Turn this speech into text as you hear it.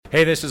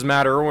Hey, this is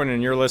Matt Irwin,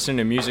 and you're listening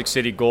to Music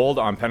City Gold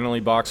on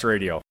Penalty Box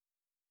Radio.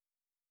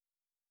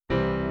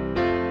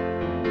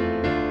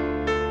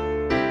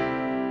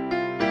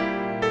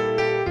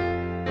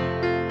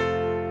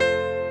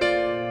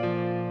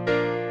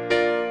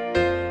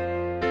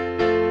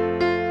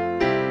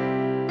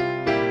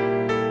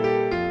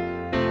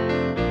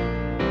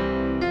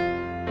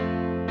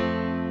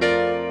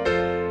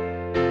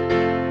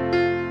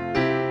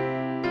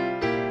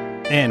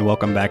 And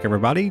welcome back,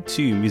 everybody,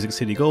 to Music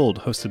City Gold,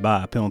 hosted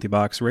by Penalty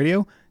Box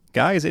Radio.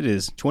 Guys, it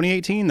is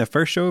 2018, the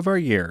first show of our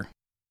year.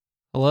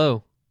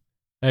 Hello.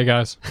 Hey,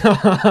 guys.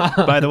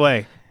 By the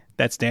way,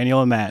 that's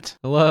Daniel and Matt.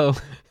 Hello.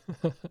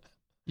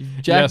 You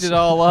jacked it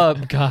all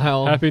up,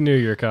 Kyle. Happy New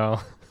Year,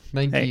 Kyle.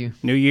 Thank Hey, you.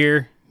 new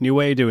year, new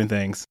way of doing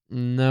things.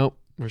 Nope.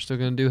 We're still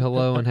going to do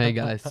hello and hey,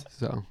 guys.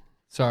 So,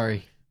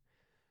 sorry.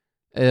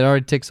 It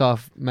already ticks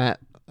off Matt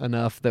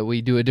enough that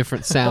we do a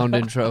different sound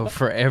intro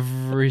for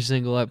every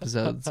single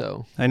episode.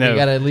 So, I know. we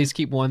got to at least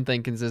keep one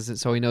thing consistent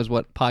so he knows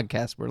what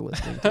podcast we're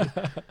listening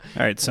to.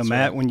 All right, so That's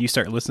Matt, right. when you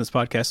start listening to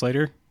this podcast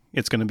later,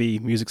 it's going to be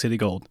Music City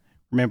Gold.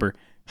 Remember,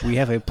 we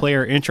have a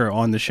player intro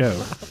on the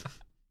show.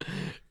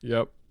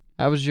 Yep.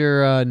 How was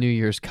your New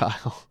Year's,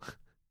 Kyle?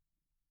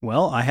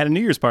 Well, I had a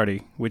New Year's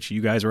party, which you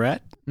guys were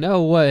at.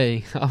 No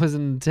way. I was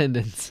in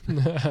attendance.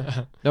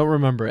 Don't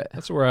remember it.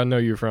 That's where I know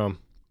you're from.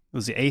 It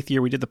was the 8th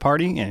year we did the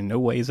party, and no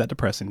way is that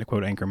depressing, to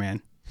quote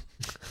Anchorman.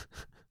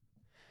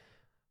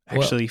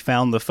 Actually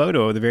found the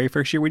photo of the very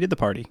first year we did the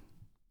party.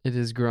 It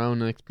has grown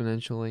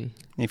exponentially.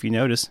 If you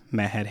notice,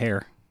 Matt had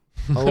hair.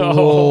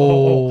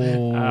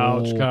 Oh.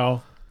 Ouch,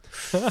 Kyle.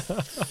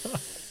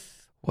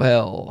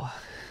 Well,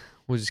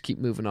 we'll just keep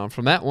moving on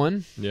from that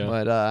one. Yeah.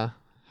 But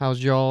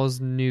how's y'all's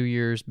New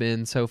Year's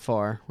been so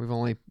far? We've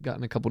only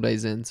gotten a couple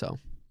days in, so.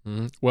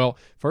 Mm-hmm. Well,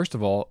 first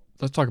of all,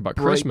 let's talk about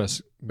Break.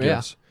 Christmas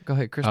gifts. Go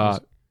ahead, Christmas.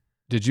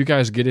 Did you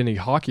guys get any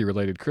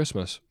hockey-related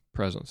Christmas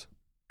presents?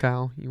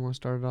 Kyle, you want to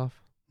start it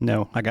off?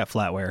 No, I got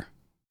flatware.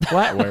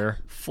 Flatware.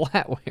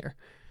 Flatware.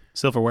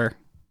 Silverware.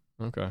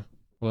 Okay.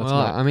 Well, that's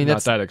Well, not, I mean, not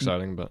that's- that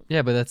exciting, but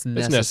Yeah, but that's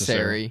necessary.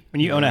 necessary.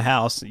 When you own a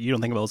house, you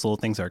don't think about those little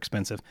things are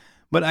expensive.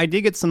 But I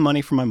did get some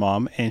money from my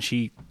mom, and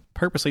she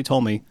purposely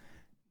told me,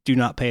 do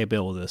not pay a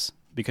bill with this,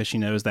 because she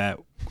knows that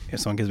if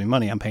someone gives me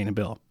money, I'm paying a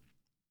bill.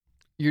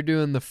 You're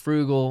doing the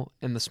frugal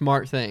and the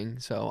smart thing,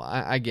 so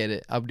I get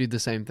it. I would do the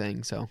same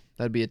thing, so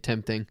that'd be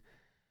tempting.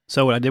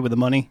 So what I did with the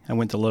money, I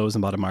went to Lowe's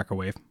and bought a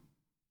microwave.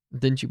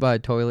 Didn't you buy a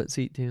toilet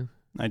seat, too?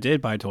 I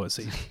did buy a toilet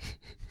seat.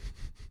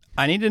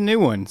 I needed a new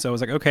one, so I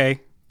was like, okay.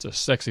 it's a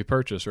sexy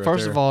purchase right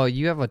First there. of all,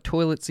 you have a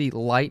toilet seat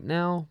light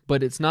now,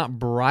 but it's not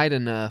bright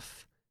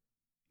enough.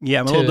 Yeah,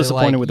 I'm a little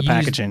disappointed with the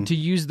packaging. To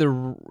use the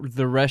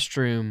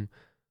restroom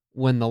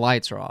when the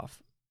lights are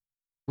off,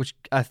 which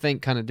I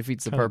think kind of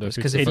defeats the Kinda purpose.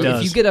 defeats Because the if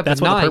purpose. you get up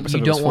That's at what the night, purpose you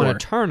of it was don't want for.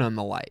 to turn on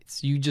the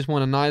lights. You just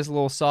want a nice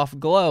little soft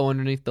glow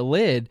underneath the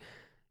lid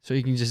so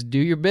you can just do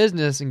your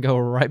business and go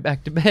right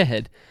back to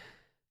bed.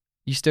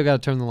 You still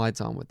got to turn the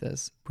lights on with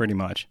this. Pretty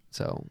much.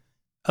 So,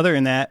 Other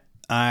than that,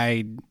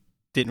 I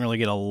didn't really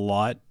get a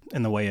lot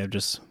in the way of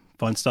just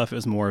fun stuff. It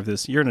was more of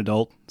this, you're an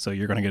adult, so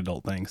you're going to get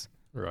adult things.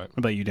 Right. What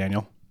about you,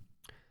 Daniel?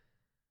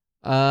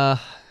 I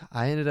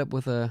ended up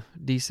with a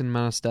decent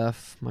amount of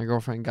stuff. My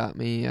girlfriend got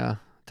me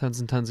tons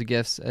and tons of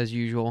gifts as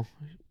usual.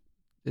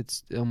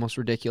 It's almost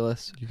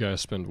ridiculous. You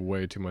guys spend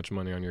way too much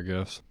money on your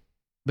gifts.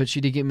 But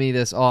she did get me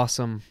this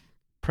awesome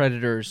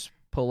Predators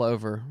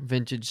pullover,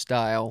 vintage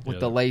style, with Yeah,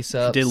 the lace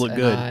ups. did look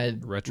good. I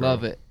Retro.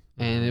 love it.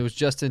 And it was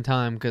just in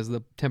time because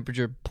the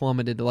temperature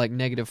plummeted to like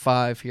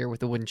 -5 here with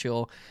the wind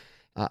chill.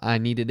 I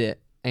needed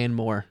it and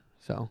more.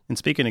 So And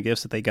speaking of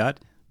gifts that they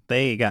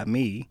got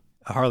me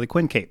a Harley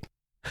Quinn cape.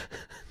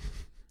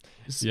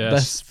 it's Yes.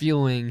 best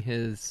fueling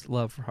his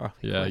love for Harley.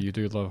 Yeah, Quinn. you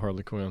do love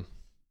Harley Quinn.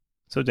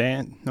 So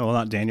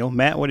not Daniel.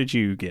 Matt, what did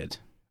you get?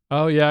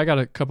 Oh, yeah, I got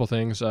a couple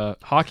things.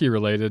 Hockey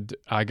related,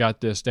 I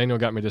got this. Daniel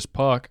got me this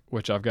puck,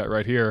 which I've got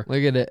right here.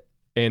 Look at it.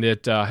 And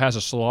it has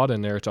a slot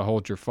in there to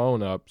hold your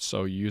phone up,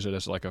 so you use it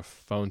as like a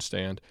phone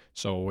stand.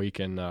 So we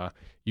can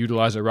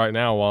utilize it right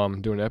now while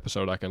I'm doing an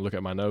episode. I can look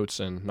at my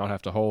notes and not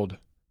have to hold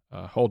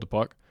the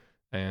puck.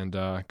 And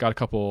got a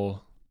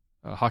couple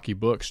hockey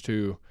books,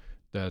 too,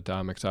 that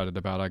I'm excited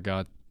about. I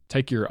got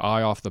Take Your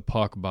Eye Off the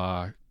Puck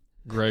by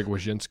Greg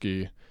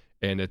Wyshynski,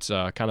 and it's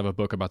kind of a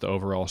book about the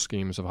overall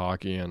schemes of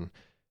hockey and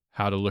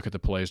how to look at the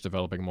plays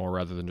developing more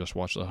rather than just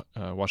watch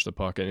the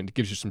puck. And it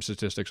gives you some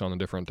statistics on the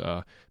different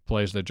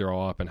plays they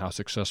draw up and how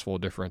successful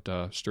different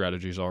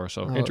strategies are.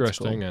 So that's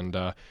interesting. cool.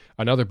 And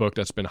another book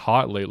that's been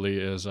hot lately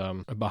is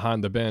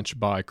Behind the Bench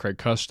by Craig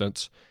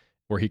Custance,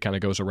 where he kind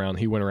of goes around.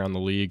 He went around the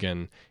league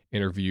and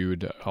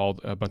interviewed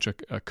a bunch of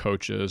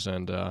coaches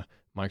and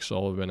Mike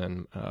Sullivan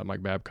and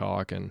Mike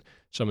Babcock and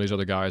some of these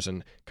other guys,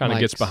 and kind of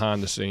gets Mikes.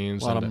 behind the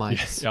scenes. A lot and, of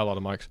Mikes. Yeah, a lot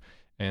of Mikes.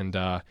 And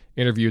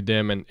interviewed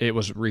them, and it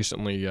was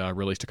recently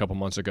released a couple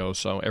months ago,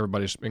 so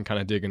everybody's been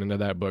kind of digging into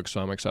that book, so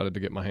I'm excited to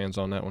get my hands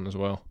on that one as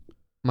well.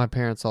 My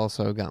parents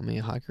also got me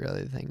a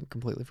hockey-related thing.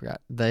 Completely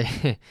forgot.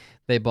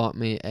 They bought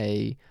me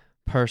a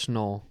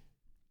personal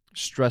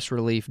stress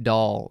relief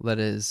doll that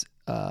is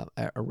a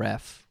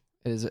ref.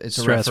 It's a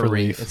Stress referee.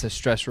 relief. It's a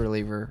stress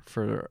reliever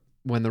for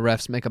when the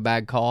refs make a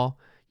bad call.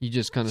 You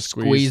just kind of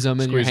squeeze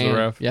them in your Squeeze hand. the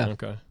ref. Yeah,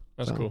 Okay.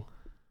 That's So, cool.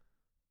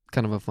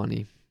 kind of a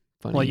funny.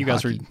 Well, you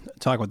guys hockey. were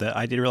talking about that.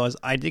 I did realize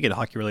I did get a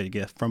hockey-related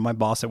gift from my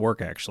boss at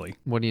work, actually.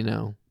 What do you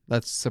know?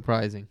 That's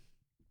surprising.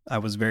 I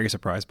was very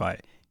surprised by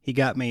it. He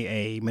got me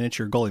a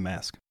miniature goalie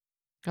mask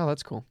Oh,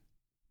 that's cool.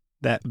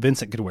 that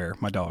Vincent could wear,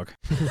 my dog.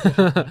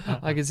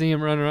 I can see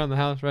him running around the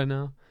house right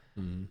now.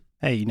 Mm-hmm.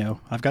 Hey,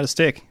 I've got a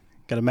stick,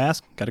 got a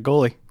mask, got a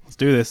goalie. Let's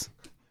do this.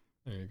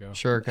 There you go.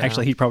 Sure. Kyle.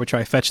 Actually, he'd probably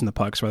try fetching the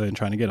pucks rather than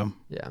trying to get them.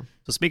 yeah.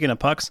 So speaking of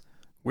pucks,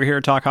 we're here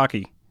to talk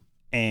hockey,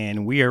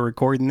 and we are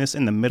recording this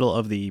in the middle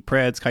of the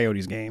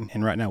Preds-Coyotes game,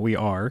 and right now we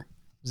are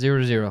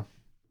 0-0. Just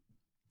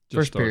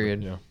First started,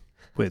 period. Yeah.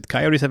 with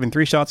Coyotes having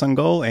 3 shots on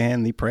goal,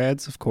 and the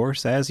Preds, of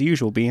course, as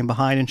usual, being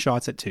behind in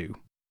shots at 2.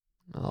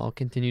 I'll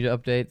continue to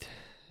update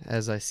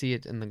as I see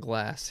it in the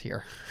glass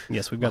here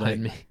Yes, we've got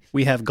behind me.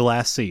 we have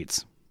glass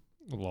seats.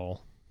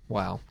 Lol.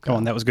 Wow. Come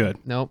on, that was good.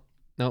 Nope.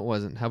 No, it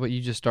wasn't. How about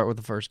you just start with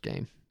the first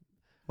game?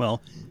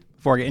 Well,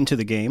 before I get into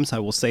the games, I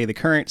will say the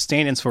current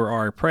standings for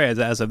our Preds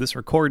as of this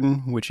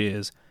recording, which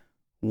is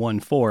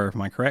 1-4.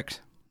 Am I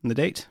correct in the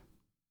date?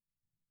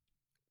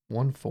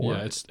 1-4.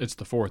 Yeah, it's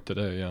the 4th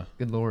today. Yeah.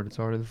 Good Lord, it's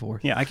already the 4th.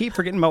 Yeah, I keep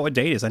forgetting about what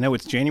date it is. I know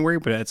it's January,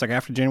 but it's like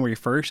after January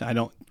 1st. I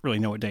don't really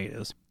know what date it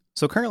is.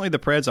 So currently the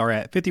Preds are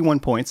at 51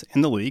 points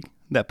in the league.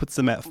 That puts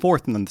them at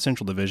 4th in the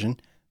Central Division,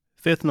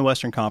 5th in the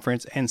Western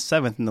Conference, and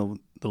 7th in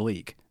the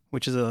league,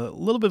 which is a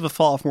little bit of a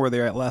fall from where they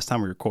were at last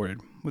time we recorded.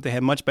 But they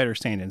had much better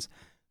standings.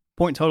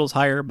 Point total's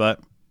higher, but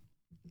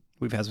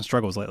we've had some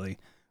struggles lately.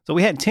 So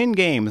we had 10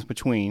 games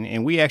between,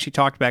 and we actually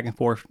talked back and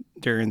forth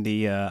during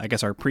the, our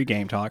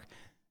pregame talk.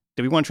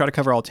 Did we want to try to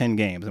cover all 10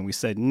 games? And we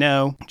said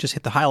no, just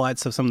hit the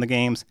highlights of some of the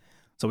games.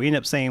 So we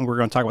ended up saying we're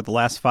going to talk about the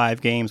last 5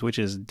 games, which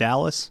is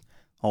Dallas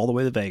all the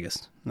way to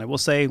Vegas. And I will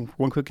say,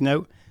 one quick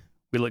note,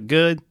 we look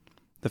good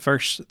the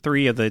first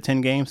 3 of the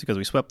 10 games because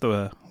we swept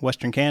the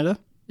Western Canada.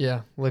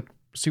 Yeah, look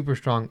super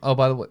strong. Oh,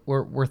 by the way,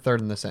 we're 3rd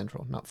in the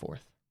Central, not 4th.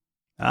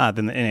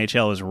 Then the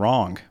NHL is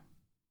wrong.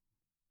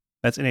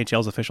 That's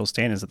NHL's official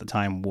standings at the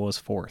time was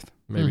 4th.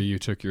 Maybe you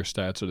took your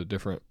stats at a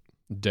different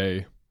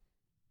day.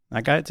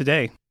 I got it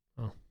today.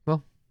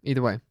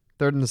 Either way,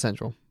 3rd in the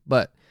Central.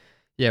 But,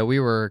 yeah,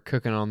 we were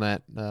cooking on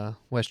that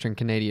Western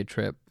Canada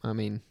trip. I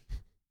mean,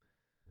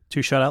 2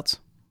 shutouts.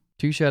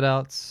 2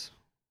 shutouts,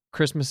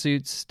 Christmas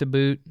suits to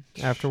boot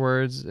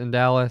afterwards in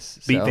Dallas.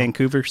 Beat So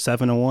Vancouver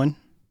 7-1.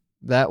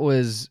 that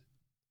was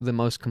the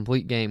most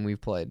complete game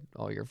we've played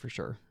all year for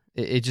sure.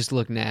 It just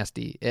looked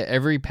nasty.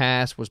 Every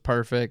pass was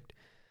perfect.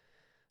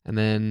 And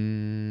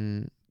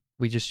then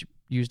we just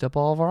used up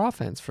all of our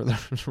offense for the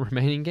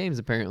remaining games,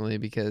 apparently,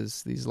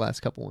 because these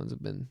last couple ones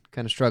have been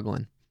kind of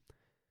struggling.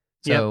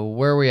 So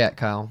where are we at,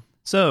 Kyle?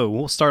 So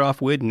we'll start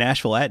off with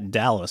Nashville at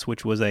Dallas,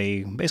 which was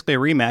basically a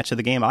rematch of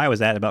the game I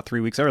was at about 3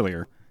 weeks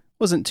earlier.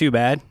 Wasn't too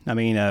bad. I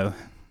mean,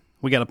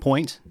 we got a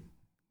point,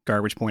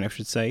 garbage point, I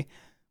should say.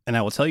 And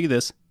I will tell you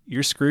this: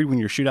 you're screwed when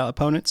your shootout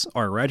opponents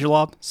are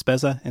Radulov,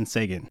 Spezza, and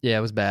Sagan. Yeah,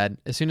 it was bad.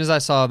 As soon as I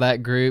saw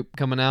that group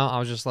coming out, I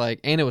was just like,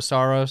 and it was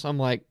Saros. I'm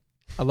like,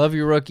 I love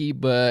you, rookie,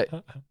 but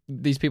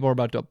these people are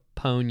about to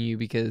pwn you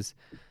because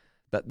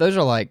those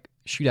are like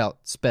shootout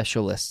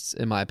specialists,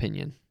 in my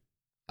opinion.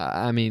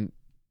 I mean,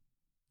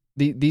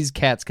 these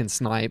cats can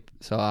snipe,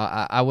 so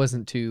I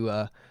wasn't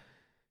too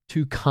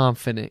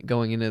confident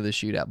going into the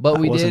shootout. But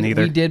we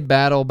did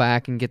battle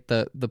back and get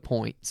the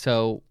point.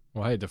 So.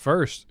 Well, hey,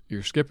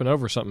 you're skipping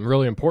over something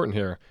really important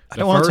here. I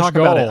don't want to talk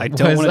about it. I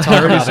don't want to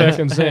talk 30 about it.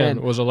 seconds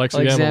in was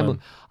Alexei Emelin.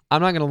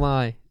 I'm not going to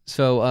lie.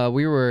 So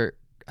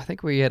I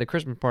think we had a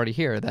Christmas party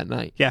here that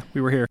night. Yeah,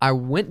 we were here. I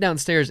went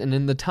downstairs, and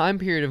in the time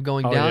period of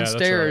going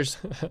downstairs,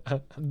 Yeah, that's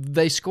right.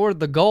 they scored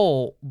the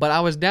goal, but I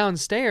was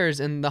downstairs,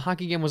 and the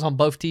hockey game was on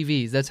both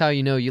TVs. That's how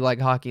you know you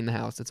like hockey in the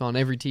house. It's on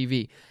every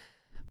TV.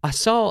 I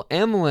saw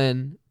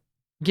Emelin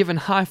giving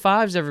high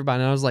fives to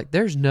everybody, and I was like,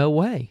 there's no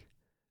way.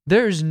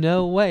 There's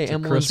no way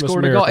Emelin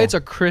scored a goal. It's a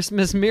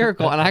Christmas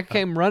miracle. And I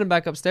came running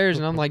back upstairs,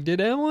 and I'm like, did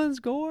Emelin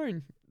score?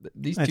 And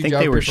these two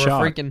jokers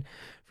were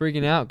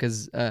freaking out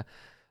because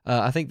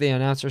I think the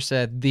announcer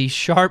said the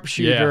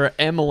sharpshooter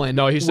Emelin.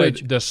 No, he said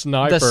the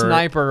sniper. The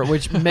sniper,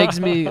 which makes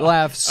me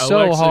laugh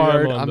so Alexei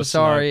hard. Emelin, I'm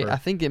sorry. sniper. I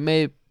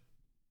think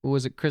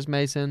was it Chris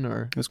Mason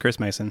or? It was Chris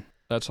Mason.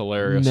 That's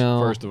hilarious. No.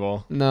 First of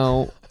all,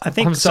 No, I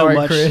think I'm so sorry,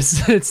 much,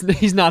 Chris.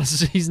 He's not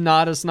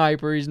a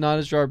sniper. He's not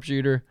a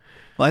sharpshooter.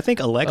 Well, I think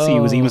Alexei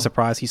was even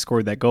surprised he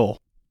scored that goal.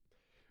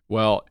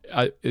 well,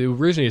 the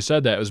reason he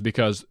said that was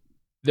because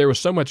there was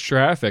so much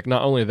traffic.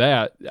 Not only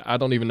that, I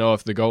don't even know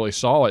if the goalie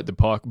saw the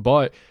puck,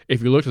 but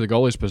if you looked at the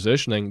goalie's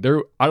positioning,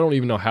 I don't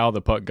even know how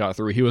the puck got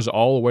through. He was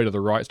all the way to the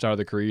right side of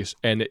the crease,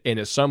 and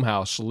it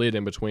somehow slid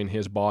in between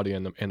his body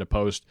and the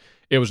post.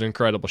 It was an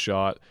incredible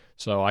shot.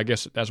 So I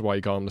guess that's why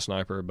you call him the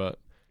sniper, but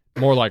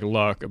more like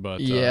luck.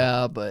 But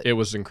Yeah, but it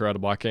was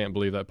incredible. I can't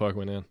believe that puck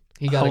went in.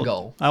 he got a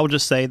goal. I will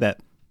just say that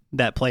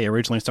play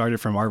originally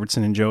started from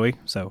Arvidsson and Joey,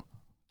 so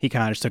he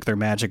kind of just took their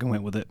magic and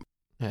went with it.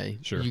 Hey,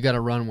 Sure. you got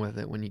to run with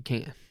it when you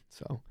can.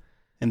 So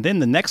And then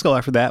the next goal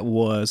after that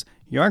was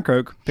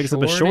Yarncroke picks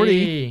up a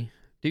shorty.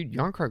 Dude,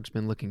 Yarncroke's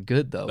been looking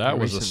good, though. That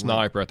was a recently.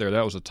 snipe right there.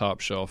 That was a top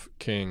shelf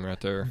king right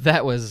there.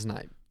 That was a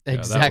snipe. Yeah, that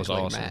Exactly,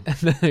 was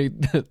awesome.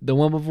 Matt. The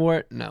one before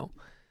it, no.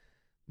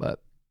 But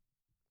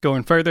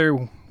Going further,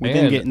 we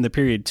then And- get into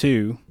period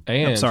 2.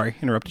 And I'm sorry,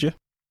 interrupted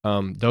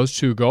you. those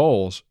 2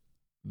 goals,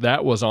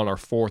 that was on our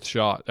 4th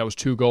shot. That was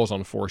 2 goals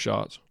on 4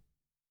 shots.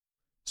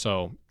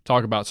 So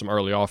talk about some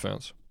early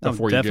offense Oh,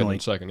 before you get definitely. in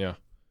the second. Yeah.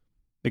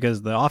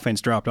 Because the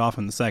offense dropped off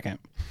in the second.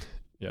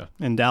 Yeah.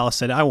 And Dallas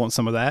said, I want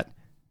some of that.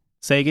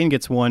 Sagan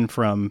gets one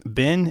from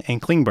Ben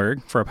and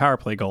Klingberg for a power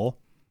play goal.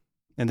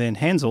 And then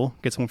Hansel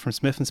gets one from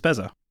Smith and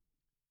Spezza.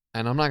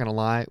 And I'm not going to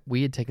lie,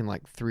 we had taken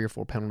like 3 or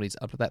 4 penalties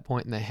up to that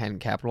point and they hadn't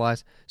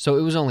capitalized. So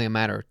it was only a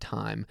matter of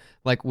time.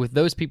 Like with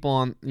those people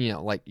on,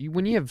 like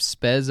when you have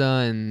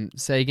Spezza and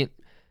Sagan,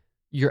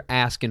 you're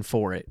asking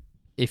for it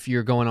if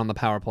you're going on the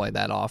power play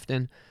that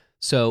often.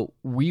 So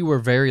we were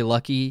very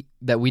lucky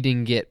that we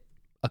didn't get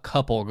a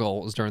couple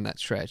goals during that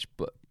stretch,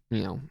 but,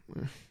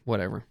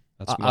 whatever.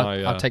 That's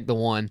my I'll take the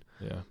one.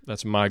 yeah.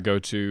 That's my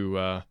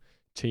go-to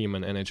team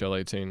in NHL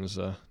 18 is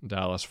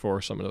Dallas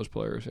for some of those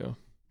players, yeah.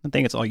 I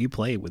think it's all you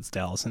play with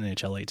Dallas in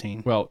NHL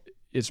 18. Well,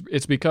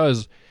 it's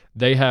because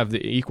they have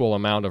the equal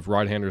amount of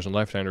right-handers and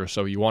left-handers,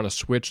 so you want to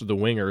switch the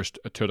wingers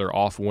to their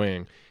off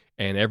wing,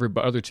 and every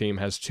other team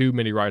has too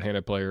many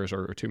right-handed players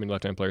or too many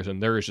left-handed players,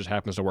 and theirs just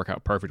happens to work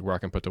out perfect where I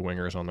can put the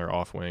wingers on their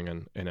off wing,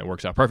 and it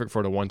works out perfect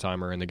for the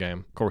one-timer in the game.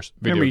 Of course,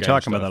 video Remember you game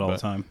talking stuff, about that all but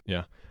the time.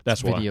 Yeah,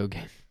 that's why. Video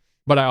game.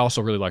 But I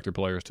also really like their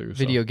players too. So.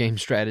 Video game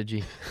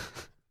strategy.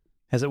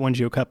 Has it won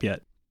you a cup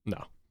yet?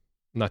 No,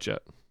 not yet.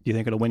 Do you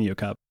think it'll win you a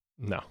cup?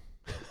 No.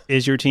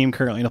 Is your team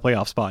currently in a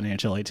playoff spot in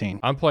NHL 18?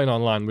 I'm playing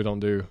online. We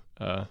don't do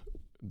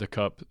the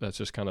cup. That's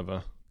just kind of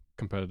a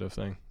competitive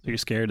thing. So you're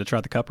scared to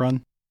try the cup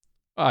run?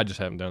 I just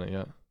haven't done it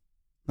yet.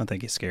 I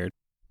think he's scared.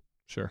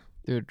 Sure.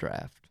 Do a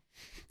draft.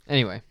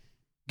 Anyway.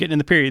 Getting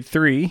into period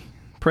 3,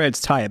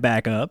 Preds tie it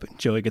back up.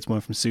 Joey gets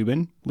one from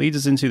Subban. Leads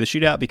us into the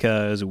shootout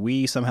because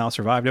we somehow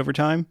survived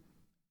overtime,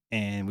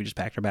 and we just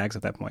packed our bags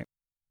at that point.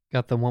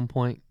 Got the 1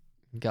 point,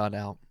 got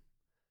out.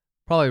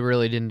 Probably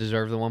really didn't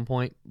deserve the 1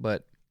 point,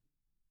 but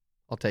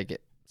I'll take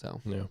it.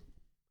 So Yeah.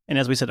 And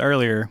as we said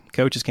earlier,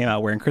 coaches came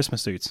out wearing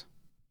Christmas suits.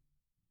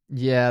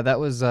 yeah, that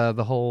was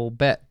the whole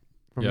bet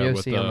from Yeah,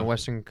 with Yossi on the- the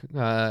Western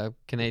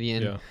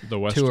Canadian Yeah. The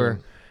Western. tour.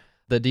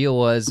 The deal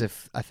was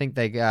if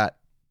they got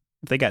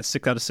They got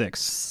 6 out of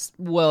 6.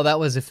 well, that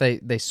was if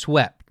they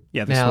swept.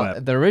 Yeah, they Now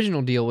swept. the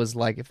original deal was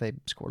like if they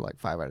scored like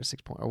 5 out of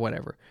 6 points or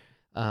whatever,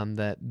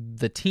 that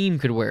the team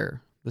could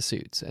wear the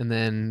suits, and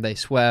then they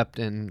swept,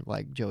 and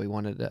like Joey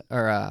wanted to,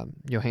 or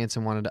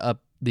Johansson wanted to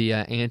up the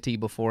ante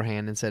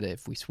beforehand and said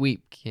if we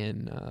sweep,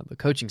 can the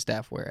coaching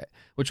staff wear it?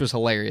 Which was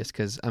hilarious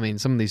because I mean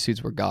some of these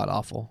suits were god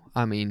awful.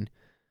 I mean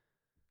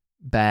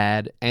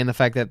bad, and the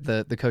fact that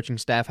the coaching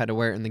staff had to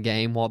wear it in the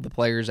game while the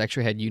players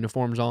actually had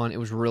uniforms on, it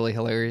was really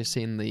hilarious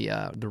seeing the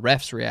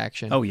refs'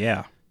 reaction Oh,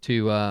 yeah.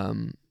 to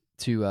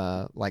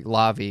like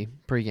Lavi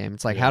pregame.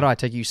 It's like, Yeah. how do I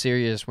take you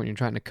serious when you're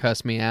trying to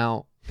cuss me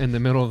out in the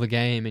middle of the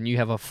game and you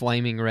have a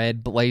flaming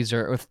red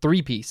blazer or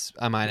 3-piece,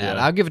 I might add.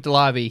 Yeah. I'll give it to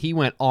Lavi. He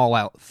went all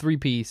out,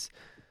 3-piece,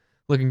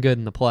 looking good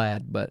in the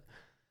plaid, but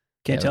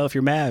Can't Yeah. tell if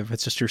you're mad if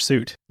it's just your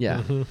suit.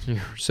 yeah, Mhm.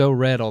 you're so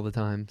red all the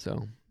time.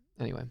 So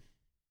anyway,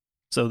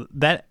 So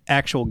that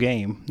actual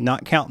game,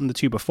 not counting the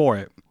 2 before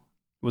it,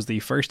 was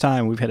the first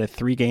time we've had a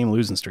 3-game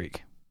losing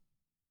streak,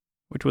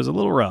 which was a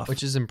little rough.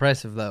 which is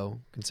impressive though,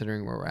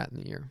 considering where we're at in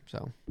the year.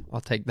 So I'll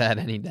take that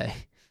any day.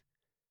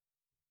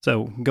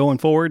 So going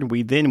forward,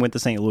 we then went to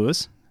St.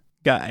 Louis,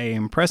 got an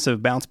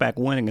impressive bounce back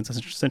win against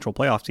the Central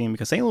playoff team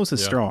because St. Louis is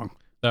Yeah. strong.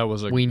 That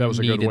was a We good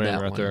needed win that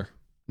right one. there.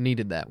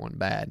 Needed that one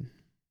bad.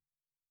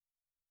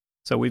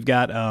 So we've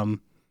got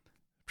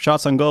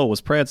shots on goal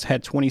was Preds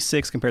had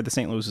 26 compared to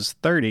St. Louis's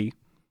 30.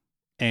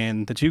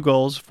 And the 2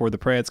 goals for the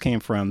Preds came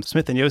from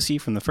Smith and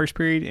Yossi from the first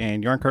period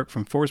and Yarncroke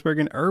from Forsberg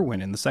and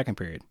Irwin in the second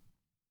period.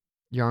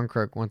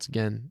 Yarncroke once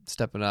again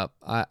stepping up.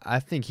 I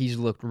think he's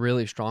looked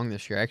really strong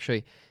this year.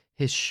 Actually,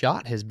 his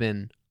shot has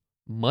been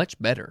much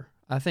better.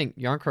 I think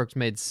Yarncroke's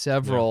made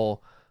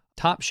several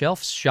top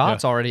shelf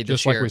shots already this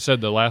Just year. like we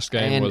said, the last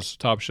game And- was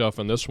top shelf,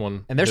 and this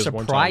one, and they're his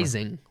one-timer.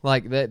 surprising.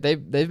 Like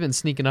they've been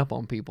sneaking up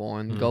on people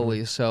and Mhm.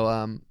 goalies.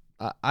 So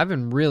I've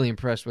been really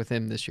impressed with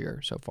him this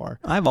year so far.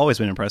 I've always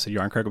been impressed with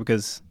Yarncroke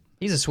because,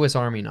 He's a Swiss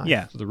Army knife.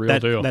 yeah, The real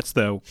deal. That's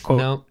the quote.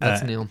 No,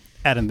 that's Neil.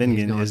 Adam He's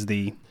Bingen gone. is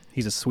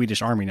he's a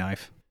Swedish Army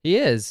knife. He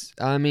is.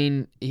 I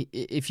mean,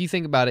 if you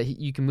think about it,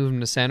 you can move him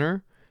to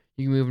center.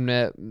 You can move him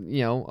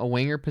to a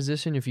winger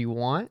position if you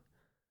want.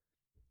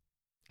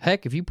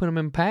 Heck, if you put him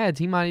in pads,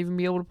 he might even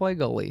be able to play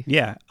goalie.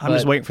 Yeah, I'm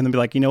just But- waiting for them to be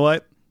like, you know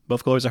what?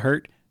 Both goalies are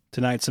hurt.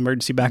 Tonight's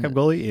emergency backup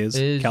goalie is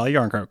Callie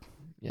Yarncroke.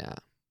 Yeah,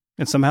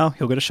 And somehow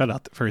he'll get a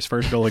shutout for his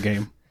first goalie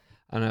game.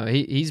 I know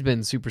he's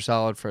been super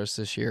solid for us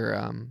this year,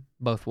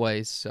 both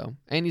ways. So,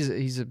 and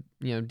he's a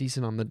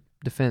decent on the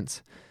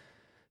defense.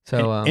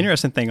 So An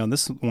interesting thing on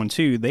this one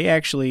too, they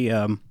actually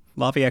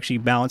Lavi actually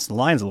balanced the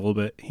lines a little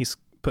bit. He's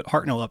put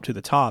Hartnell up to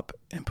the top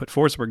and put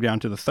Forsberg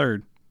down to the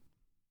third.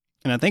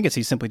 And I think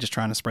he's simply just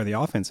trying to spread the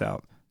offense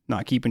out,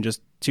 not keeping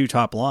just 2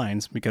 top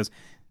lines, because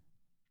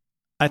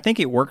I think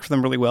it worked for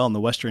them really well in the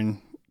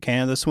Western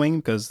Canada swing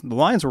because the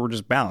lines were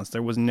just balanced.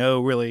 There was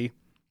no really,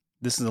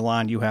 this is the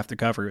line you have to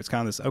cover. It's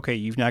kind of this, okay,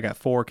 you've now got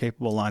 4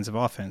 capable lines of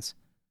offense.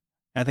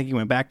 And I think he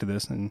went back to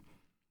this. And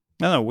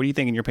I don't know, what do you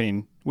think in your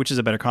opinion? Which is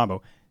a better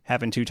combo?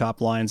 Having 2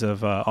 top lines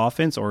of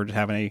offense or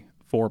having a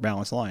 4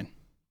 balanced line?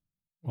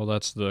 Well,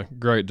 that's the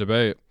great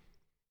debate.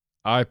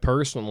 I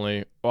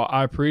personally,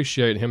 I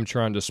appreciate him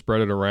trying to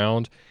spread it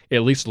around.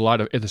 At least a lot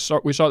of at the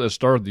start, we saw at the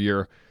start of the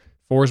year,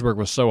 Forsberg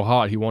was so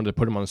hot he wanted to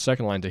put him on the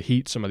second line to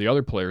heat some of the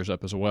other players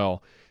up as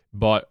well.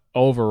 But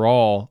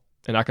overall,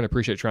 and I can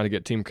appreciate trying to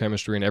get team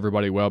chemistry and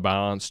everybody well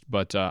balanced,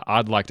 but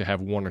I'd like to have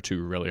 1 or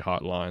 2 really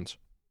hot lines.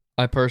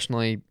 I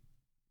personally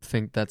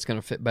think that's going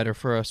to fit better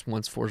for us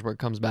once Forsberg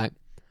comes back,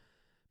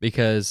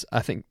 because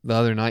I think the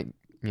other night,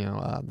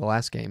 the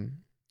last game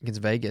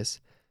against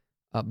Vegas,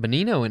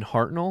 Bonino and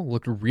Hartnell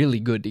looked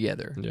really good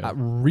together. Yeah.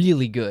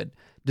 Really good.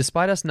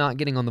 Despite us not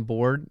getting on the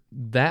board,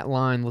 that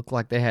line looked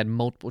like they had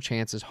multiple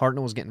chances.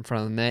 Hartnell was getting in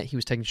front of the net. He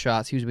was taking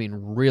shots. He was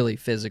being really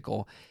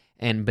physical.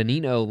 And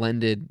Bonino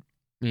lended,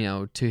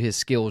 to his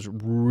skills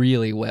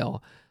really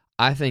well.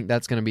 I think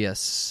that's going to be a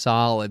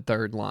solid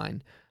third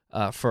line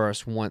for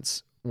us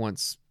once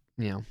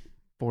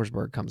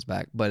Forsberg comes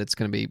back. But it's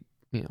going to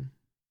be,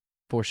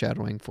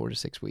 foreshadowing 4 to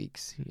 6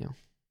 weeks.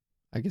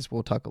 I guess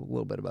we'll talk a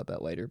little bit about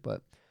that later,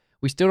 but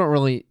we still don't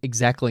really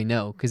exactly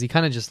know because he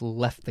kind of just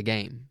left the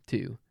game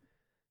too.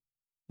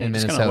 In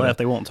Just Minnesota, kind of left.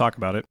 They won't talk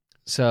about it.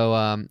 So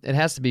it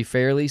has to be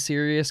fairly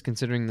serious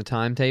considering the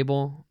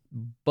timetable.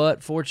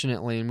 But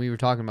fortunately, and we were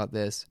talking about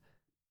this,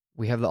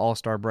 we have the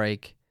All-Star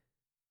break.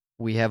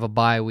 We have a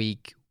bye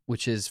week,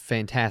 which is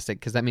fantastic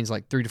because that means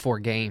like 3 to 4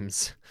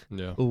 games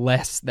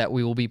less that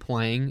we will be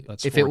playing.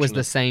 That's if it was fortunate.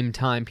 the same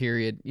time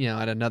period,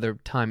 at another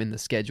time in the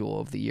schedule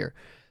of the year.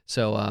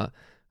 So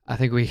I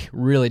think we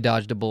really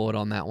dodged a bullet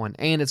on that one.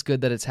 And it's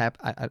good that it's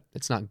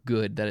it's not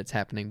good that it's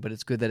happening, but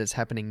it's good that it's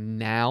happening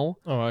now.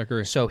 Oh, I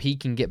agree. So he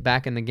can get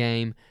back in the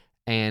game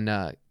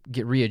and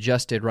get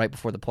readjusted right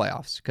before the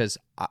playoffs. Because,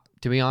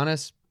 to be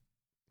honest,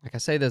 like I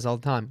say this all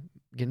the time,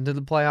 get into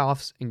the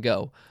playoffs and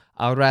go.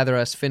 I would rather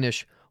us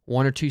finish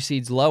 1 or 2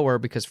 seeds lower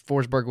because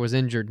Forsberg was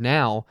injured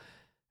now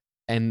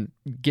and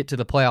get to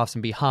the playoffs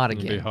and be hot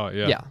again. Be hot,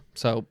 yeah. Yeah.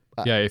 So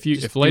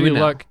if Lady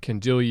Luck can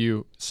deal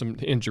you some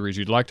injuries,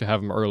 you'd like to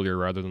have them earlier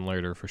rather than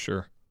later for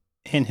sure.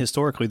 And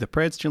historically, the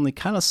Preds generally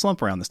kind of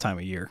slump around this time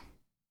of year.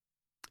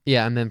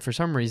 Yeah, and then for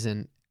some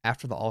reason,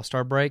 after the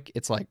All-Star break,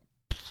 it's like,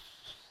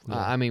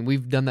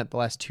 we've done that the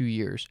last 2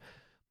 years.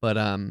 But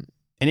and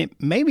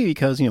it may be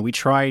because, we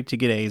tried to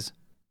get a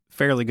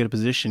fairly good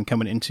position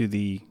coming into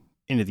the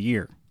end of the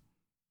year.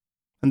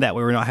 And that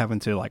way we're not having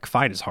to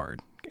fight as hard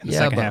in the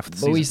second half of the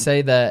season. But we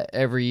say that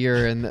every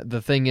year, and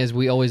the thing is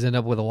we always end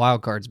up with a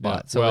wild card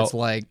spot. So it's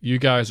like... You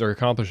guys are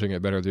accomplishing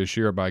it better this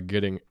year by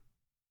getting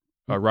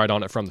right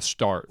on it from the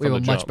start. We have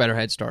a much better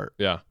head start.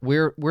 Yeah.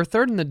 We're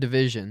third in the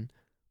division,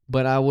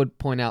 but I would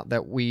point out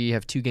that we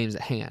have 2 games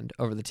at hand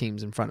over the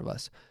teams in front of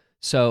us.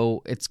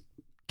 So it's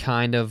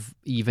kind of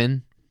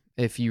even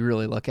if you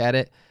really look at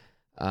it.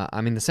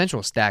 The Central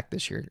is stacked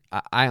this year.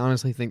 I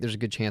honestly think there's a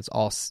good chance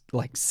all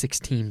 6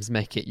 teams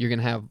make it. You're going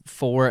to have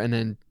 4 and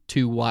then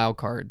 2 wild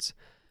cards.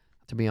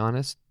 To be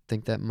honest, I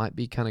think that might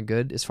be kind of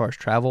good as far as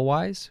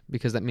travel-wise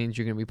because that means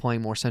you're going to be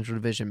playing more Central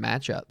Division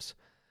matchups.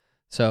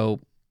 So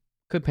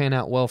could pan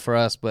out well for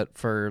us, but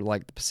for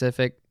the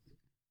Pacific,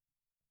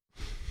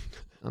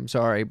 I'm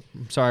sorry,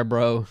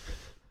 bro.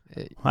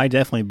 I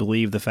definitely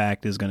believe the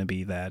fact is going to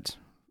be that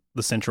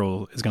the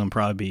Central is going to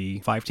probably be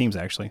 5 teams,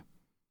 actually.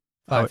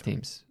 5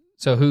 teams.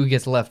 So who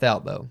gets left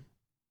out, though?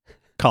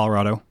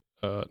 Colorado.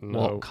 No.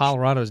 Well,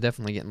 Colorado's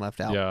definitely getting left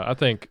out. Yeah, I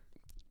think.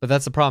 But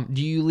that's the problem.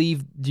 Do you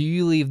leave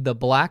the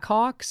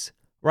Blackhawks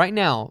right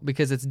now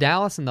because it's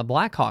Dallas and the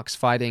Blackhawks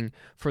fighting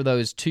for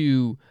those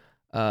two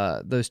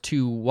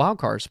wild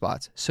card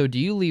spots? So do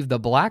you leave the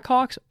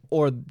Blackhawks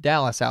or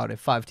Dallas out if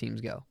 5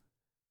 teams go?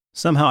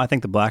 Somehow I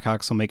think the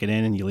Blackhawks will make it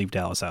in and you leave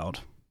Dallas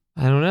out.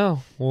 I don't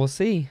know. We'll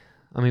see.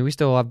 We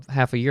still have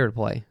half a year to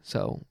play,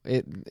 so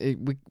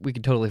we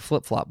could totally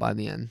flip-flop by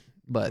the end.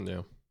 But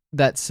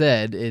that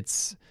said,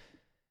 it's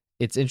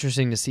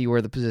interesting to see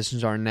where the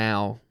positions are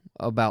now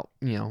about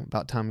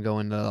time to go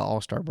into the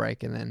All-Star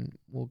break, and then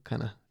we'll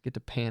kind of get to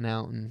pan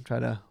out and try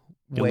to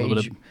Get a little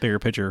bit of bigger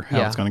picture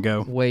how it's going to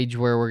go. Wage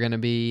where we're going to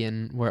be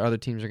and where other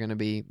teams are going to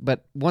be.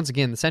 But once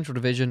again, the Central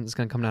Division is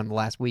going to come down to the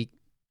last week.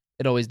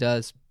 It always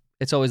does.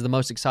 It's always the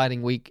most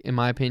exciting week, in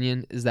my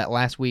opinion, is that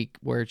last week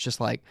where it's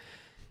just like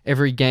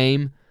every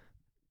game,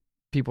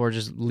 people are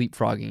just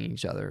leapfrogging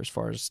each other as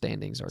far as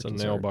standings are concerned.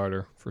 It's a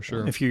nail-biter, for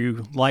sure. If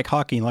you like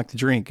hockey and like to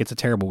drink, it's a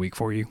terrible week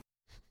for you.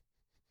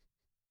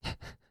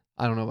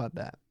 I don't know about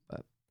that,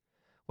 but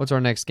what's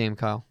our next game,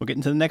 Kyle? We'll get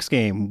into the next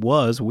game.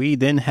 We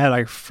then had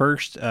our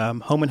first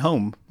home and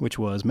home, which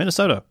was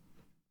Minnesota.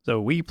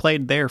 So we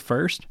played there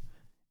first.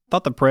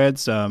 Thought the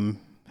Preds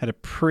had a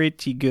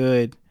pretty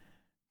good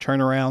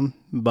turnaround,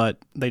 but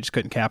they just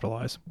couldn't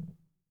capitalize.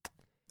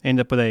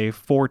 Ended up with a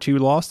 4-2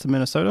 loss to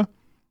Minnesota,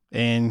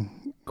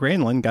 and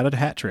Granlund got a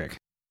hat trick.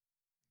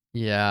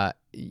 Yeah,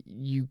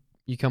 you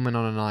come in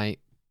on a night,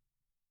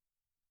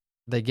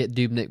 they get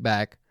Dubnyk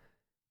back,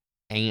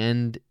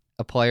 and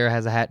a player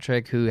has a hat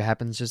trick who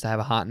happens just to have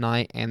a hot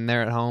night, and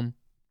they're at home.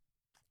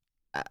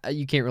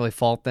 You can't really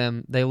fault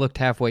them. They looked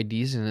halfway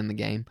decent in the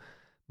game,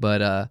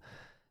 but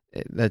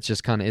that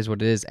just kind of is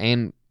what it is.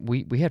 And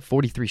we had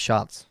 43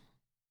 shots.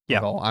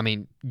 Yeah, I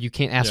mean, you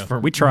can't ask for.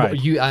 We tried.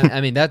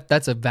 I mean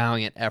that's a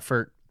valiant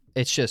effort.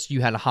 It's just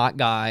you had a hot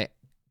guy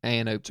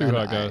and two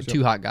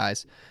hot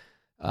guys.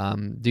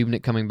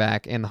 Dubnyk coming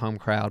back and the home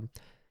crowd.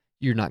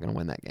 You're not going to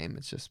win that game.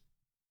 It's just.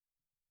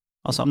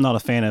 Also, I'm not a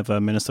fan of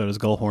Minnesota's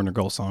goal horn or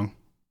goal song.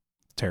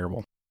 It's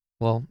terrible.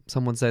 Well,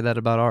 some would say that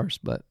about ours,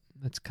 but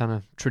it's kind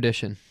of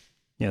tradition.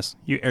 Yes,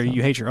 you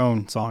hate your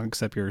own song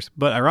except yours.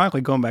 But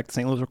ironically, going back to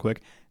St. Louis real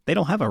quick, they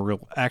don't have a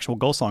real actual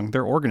goal song.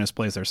 Their organist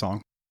plays their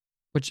song.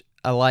 Which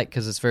I like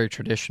because it's very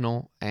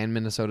traditional, and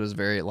Minnesota's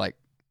very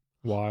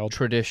wild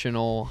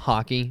traditional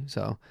hockey.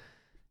 So,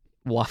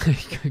 why?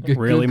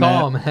 Really, good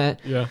call, Matt.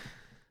 Yeah,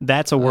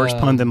 that's a worse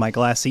pun than my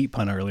glass seat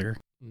pun earlier.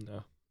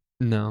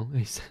 No.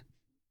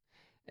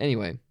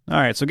 Anyway, all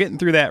right. So getting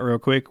through that real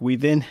quick, we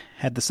then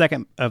had the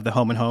second of the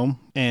home and home,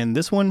 and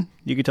this one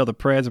you could tell the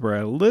Preds were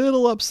a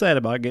little upset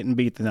about getting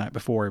beat the night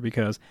before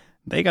because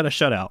they got a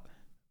shutout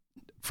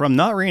from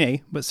not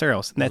Rene but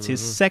Saros, and that's his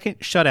second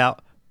shutout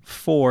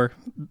for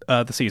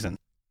the season.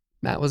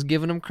 Matt was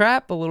giving him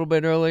crap a little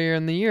bit earlier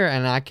in the year,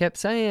 and I kept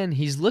saying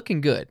he's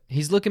looking good.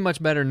 He's looking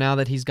much better now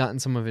that he's gotten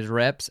some of his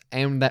reps,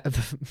 and that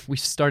we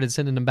started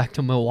sending him back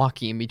to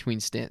Milwaukee in between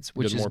stints,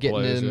 which is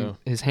getting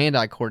his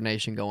hand-eye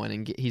coordination going,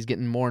 and he's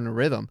getting more in a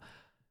rhythm.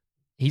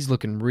 He's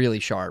looking really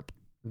sharp,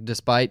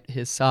 despite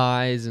his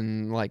size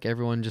and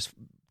everyone just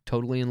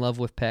totally in love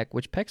with Peck,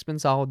 which Peck's been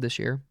solid this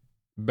year.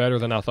 Better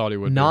than I thought he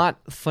would. Not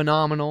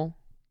phenomenal,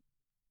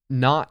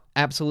 not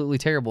absolutely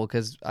terrible,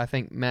 because I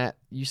think, Matt,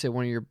 you said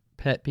one of your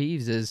pet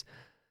peeves is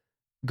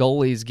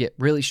goalies get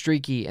really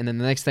streaky, and then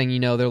the next thing you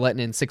know, they're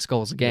letting in 6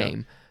 goals a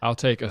game. Yeah. I'll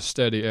take a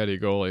steady Eddie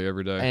goalie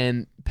every day.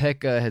 And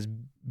Pekka has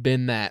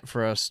been that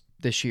for us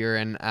this year,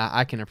 and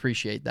I can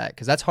appreciate that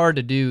because that's hard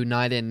to do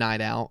night in,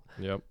 night out.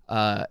 Yep.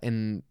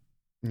 In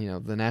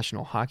the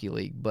National Hockey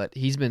League, but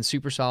he's been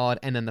super solid.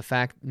 And then the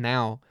fact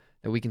now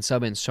that we can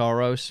sub in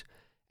Saros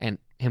and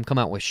him come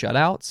out with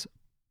shutouts,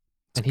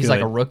 and he's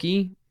like a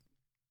rookie.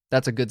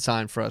 That's a good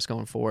sign for us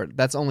going forward.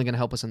 That's only going to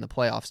help us in the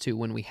playoffs, too,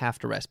 when we have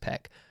to rest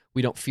Peck.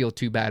 We don't feel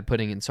too bad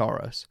putting in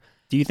Saros.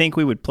 Do you think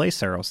we would play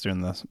Saros during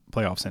the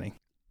playoffs inning?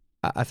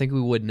 I think we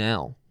would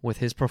now, with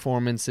his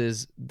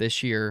performances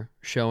this year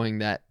showing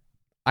that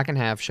I can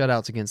have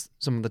shutouts against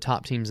some of the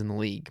top teams in the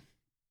league.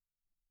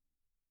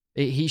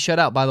 He shut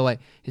out, by the way,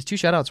 his 2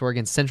 shutouts were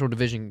against Central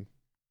Division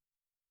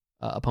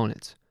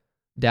opponents,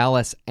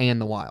 Dallas and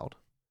the Wild.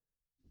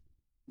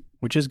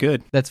 Which is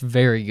good. That's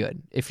very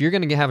good. If you're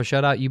going to have a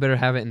shutout, you better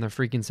have it in the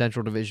freaking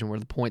Central Division where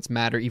the points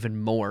matter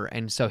even more.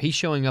 And so he's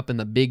showing up in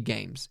the big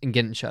games and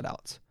getting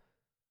shutouts.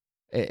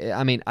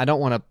 I mean, I don't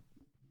want to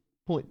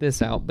point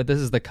this out, but this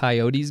is the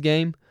Coyotes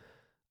game.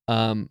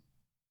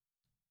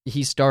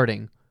 He's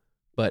starting,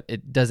 but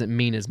it doesn't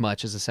mean as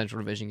much as a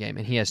Central Division game.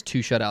 And he has 2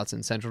 shutouts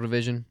in Central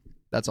Division.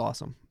 That's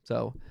awesome.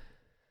 So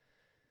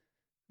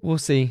we'll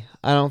see.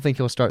 I don't think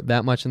he'll start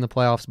that much in the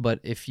playoffs, but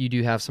if you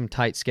do have some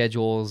tight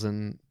schedules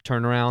and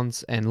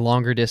turnarounds and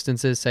longer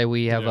distances, say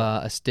we have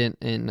a stint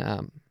in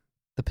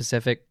the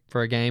Pacific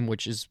for a game,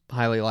 which is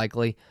highly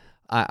likely,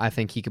 I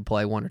think he could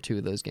play 1 or 2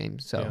 of those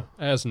games. So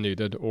as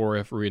needed, or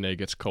if Rene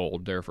gets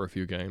cold there for a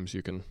few games,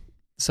 you can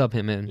sub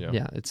him in.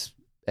 Yeah,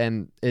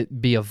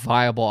 it'd be a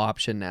viable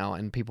option now,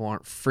 and people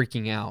aren't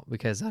freaking out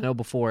because I know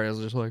before it was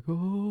just like,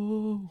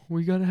 oh,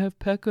 we got to have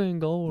Pekka in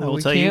goal or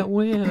we can't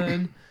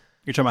win.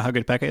 You're talking about how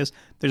good Pekka is?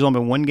 There's only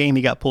been 1 game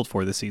he got pulled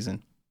for this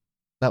season.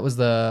 That was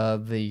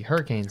the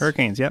Hurricanes.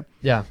 Hurricanes, yep.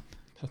 Yeah.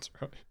 That's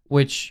right.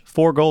 Which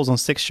 4 goals on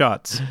 6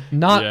 shots. I'm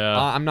not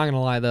going to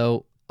lie,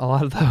 though. A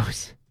lot of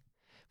those,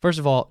 first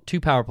of all, 2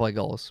 power play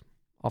goals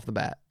off the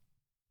bat.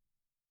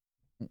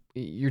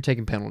 You're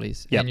taking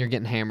penalties, and you're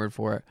getting hammered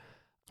for it.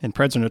 And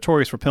Preds are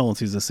notorious for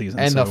penalties this season.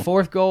 And the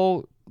 4th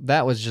goal,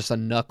 that was just a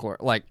knuckler.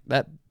 Like,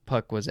 that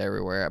puck was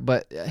everywhere.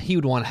 But he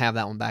would want to have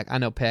that one back. I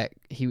know Peck,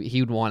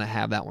 he would want to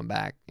have that one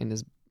back. In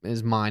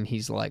his mind,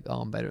 he's like,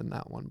 oh, I'm better than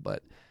that one.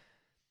 But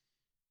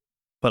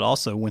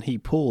also, when he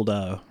pulled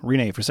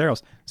Rene for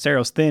Saros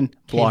then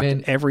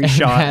blocked every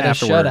shot had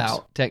afterwards. A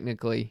shutout,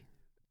 technically.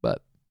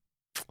 But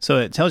so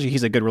it tells you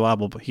he's a good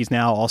reliable, but he's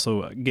now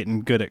also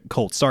getting good at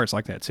cold starts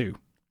like that, too.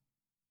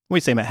 What do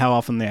you say, Matt? How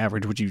often, the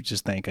average, would you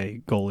just think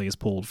a goalie is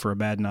pulled for a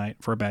bad night,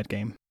 for a bad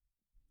game?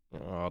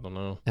 I don't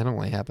know. It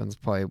only happens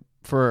probably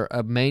for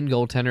a main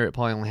goaltender. It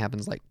probably only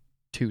happens like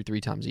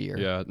 2-3 times a year.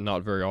 Yeah,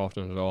 not very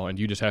often at all. And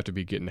you just have to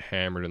be getting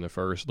hammered in the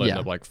first, letting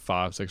up like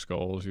 5-6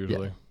 goals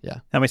usually. Yeah.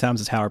 How many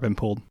times has Howard been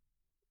pulled?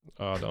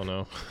 I don't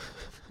know.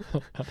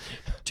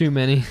 Too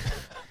many.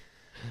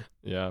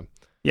 Yeah.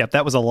 Yep,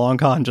 that was a long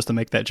con just to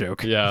make that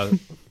joke. Yeah,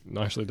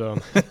 nicely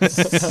done.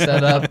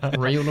 Set up,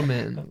 reeled them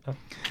in.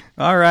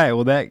 All right,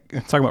 well,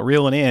 talking about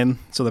reeling in.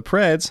 So the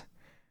Preds,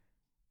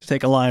 to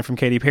take a line from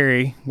Katy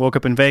Perry, woke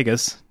up in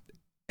Vegas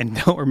and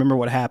don't remember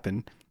what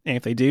happened. And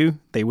if they do,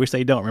 they wish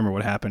they don't remember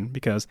what happened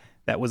because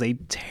that was a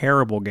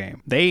terrible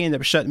game. They end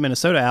up shutting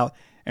Minnesota out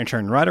and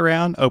turn right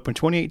around, open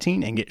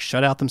 2018, and get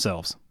shut out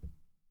themselves.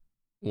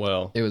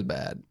 Well, It was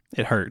bad.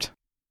 It hurt.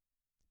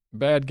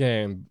 bad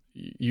game,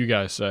 you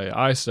guys say.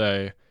 I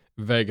say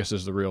Vegas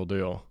is the real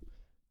deal.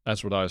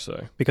 That's what I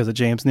say. Because of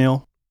James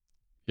Neal?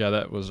 Yeah,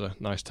 that was a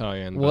nice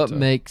tie-in. What but,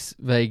 makes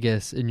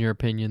Vegas, in your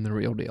opinion, the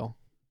real deal?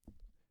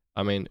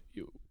 I mean,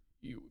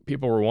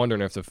 people were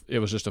wondering if it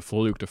was just a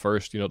fluke the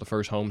first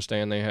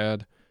homestand they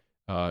had.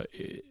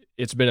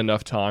 It's been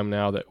enough time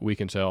now that we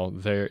can tell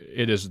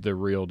it is the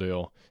real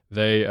deal.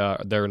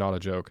 They're not a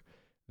joke.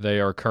 They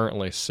are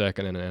currently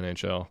second in the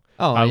NHL.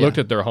 Oh, I looked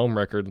at their home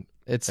record.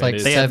 It's like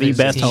they have the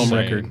best home insane.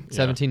 record.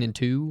 Yeah.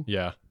 17-2.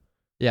 Yeah,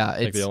 Yeah, I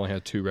think it's they only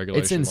had 2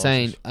 regulation it's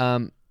insane.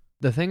 losses.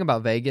 The thing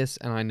about Vegas,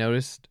 and I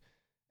noticed,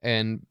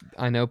 and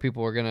I know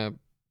people are gonna,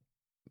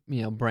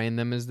 brand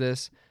them as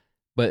this,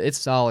 but it's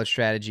solid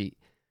strategy.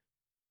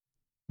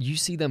 You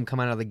see them come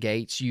out of the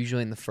gates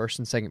usually in the first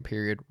and second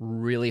period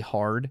really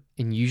hard,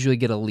 and usually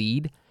get a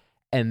lead,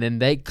 and then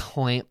they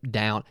clamp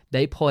down.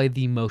 They play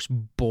the most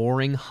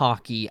boring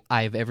hockey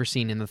I've ever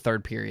seen in the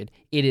third period.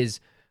 It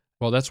is.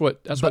 Well, that's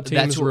what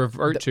teams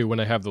revert to when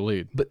they have the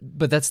lead.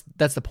 But that's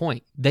the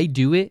point. They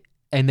do it,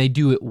 and they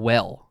do it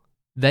well.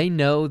 They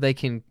know they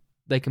can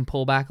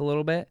pull back a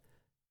little bit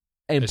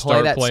and They play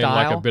start that playing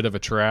style. like a bit of a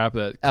trap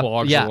that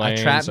clogs the lanes.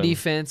 A trap and-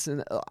 defense.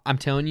 And I'm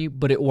telling you,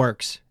 but it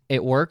works.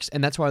 It works,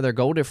 and that's why their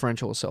goal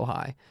differential is so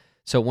high.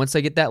 So once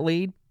they get that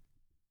lead,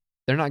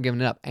 they're not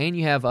giving it up. And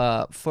you have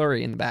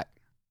Fleury in the back.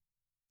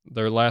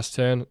 Their last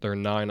 10, they're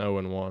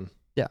 9-0-1.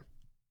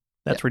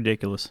 That's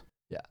ridiculous.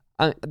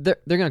 They're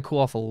going to cool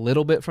off a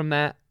little bit from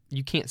that.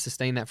 You can't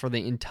sustain that for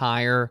the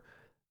entire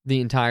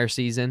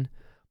season.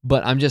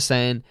 But I'm just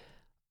saying,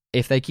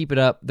 if they keep it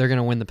up, they're going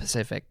to win the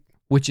Pacific,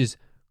 which is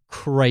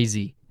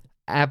crazy,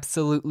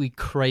 absolutely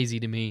crazy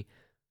to me.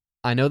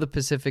 I know the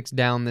Pacific's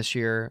down this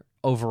year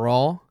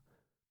overall.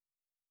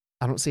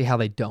 I don't see how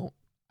they don't.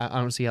 I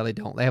don't see how they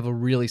don't. They have a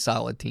really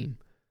solid team.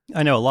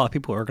 I know a lot of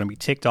people are going to be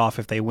ticked off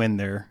if they win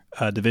their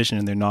division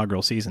in their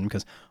inaugural season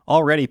because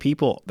already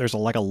there's a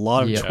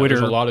lot of Yeah, Twitter.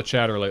 There's a lot of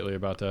chatter lately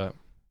about that.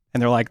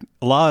 And they're like,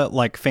 a lot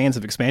of fans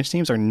of expansion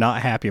teams are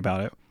not happy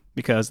about it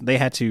because they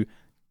had to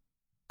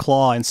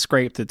claw and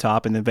scrape to the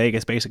top, and then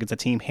Vegas basically gets a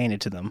team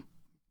handed to them.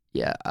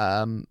 Yeah,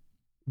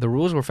 the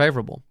rules were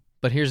favorable,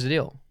 but here's the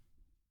deal.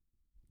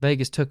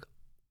 Vegas took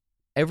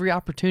every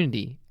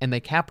opportunity, and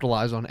they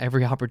capitalized on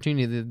every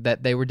opportunity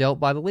that they were dealt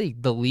by the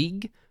league. The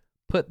league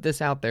put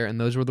this out there, and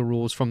those were the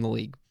rules from the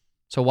league.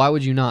 So why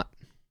would you not?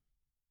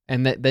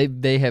 And that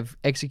they have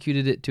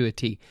executed it to a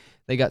T.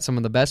 They got some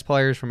of the best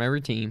players from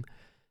every team.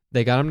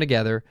 They got them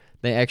together.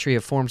 They actually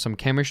have formed some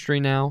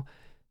chemistry now.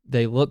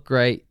 They look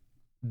great.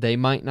 They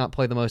might not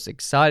play the most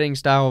exciting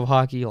style of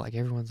hockey, like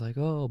everyone's like,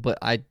 oh, but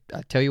I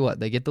tell you what,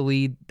 they get the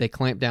lead, they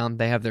clamp down,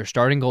 they have their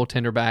starting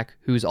goaltender back,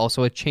 who's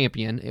also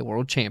a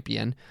world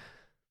champion.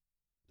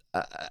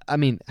 I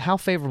mean, how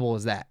favorable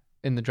is that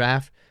in the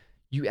draft?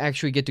 You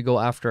actually get to go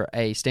after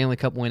a Stanley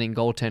Cup winning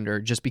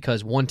goaltender just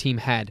because one team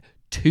had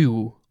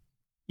 2.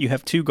 You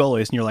have 2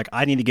 goalies, and you're like,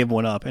 I need to give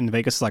one up. And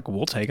Vegas is like,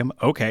 we'll take him.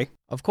 Okay.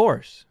 Of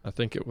course. I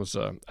think it was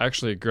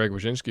actually Greg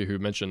Wyszynski who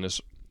mentioned this.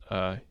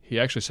 He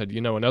actually said,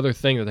 another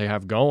thing that they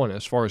have going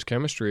as far as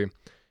chemistry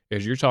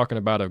is you're talking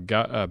about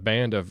a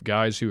band of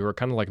guys who are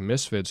kind of like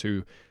misfits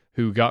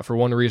who got, for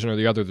one reason or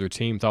the other, their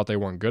team thought they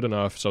weren't good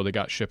enough, so they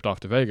got shipped off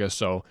to Vegas.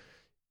 So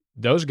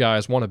those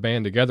guys want to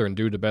band together and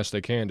do the best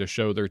they can to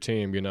show their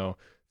team,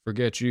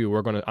 forget you,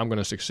 I'm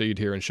gonna succeed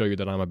here and show you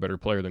that I'm a better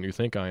player than you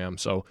think I am.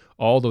 So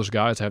all those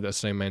guys have that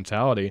same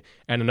mentality.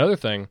 And another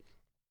thing,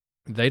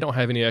 they don't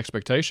have any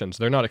expectations.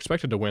 They're not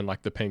expected to win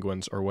like the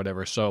Penguins or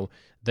whatever. So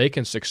they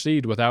can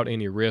succeed without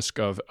any risk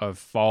of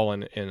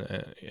falling in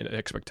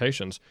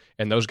expectations.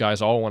 And those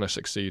guys all want to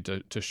succeed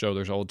to show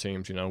their old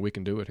teams, we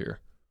can do it here.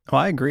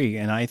 Well, I agree,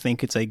 and I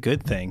think it's a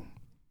good thing.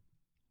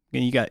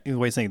 And you got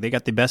they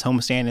got the best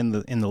homestand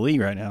in the league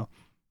right now,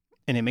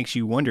 and it makes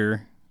you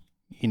wonder,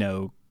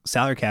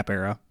 salary cap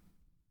era,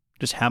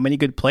 just how many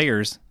good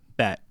players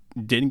that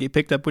didn't get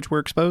picked up, which were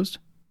exposed,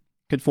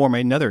 could form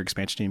another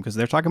expansion team because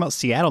they're talking about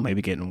Seattle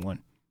maybe getting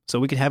one, so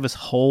we could have this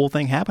whole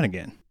thing happen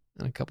again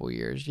In a couple of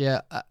years.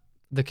 Yeah,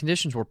 the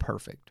conditions were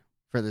perfect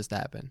for this to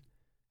happen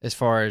as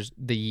far as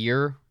the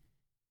year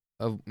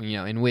of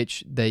in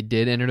which they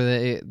did enter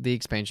the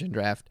expansion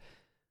draft,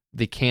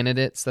 the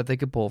candidates that they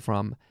could pull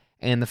from,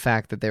 and the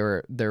fact that they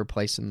were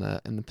placed in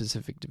the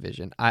Pacific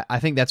Division. I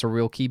think that's a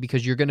real key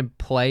because you're going to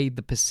play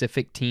the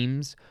Pacific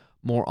teams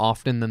more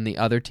often than the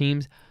other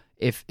teams.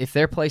 If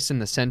they're placed in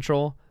the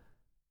Central,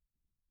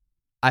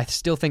 I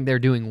still think they're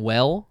doing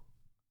well.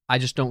 I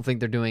just don't think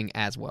they're doing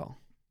as well.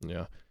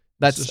 Yeah.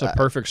 That's just a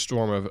perfect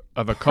storm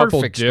of a couple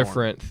perfect storm.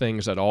 different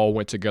things that all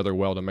went together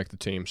well to make the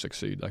team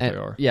succeed like they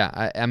are.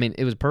 Yeah, I mean,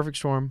 it was a perfect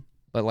storm,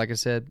 but like I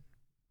said,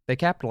 they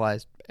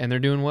capitalized, and they're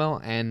doing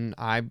well, and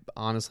I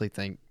honestly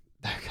think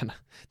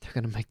they're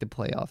gonna make the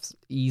playoffs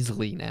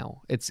easily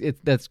now.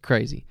 That's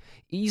crazy.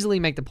 Easily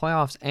make the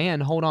playoffs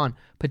and hold on,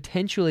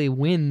 potentially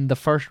win the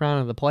first round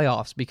of the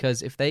playoffs,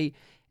 because if they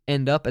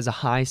end up as a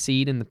high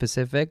seed in the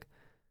Pacific,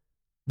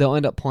 they'll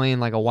end up playing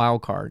like a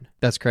wild card.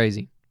 That's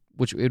crazy.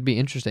 Which would be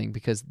interesting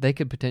because they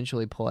could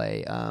potentially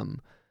play a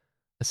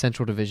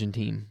Central Division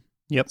team.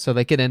 Yep. So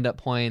they could end up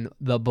playing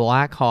the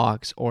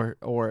Blackhawks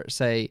or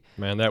say,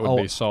 Man, that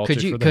would be salty.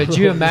 Could you for them. could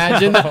you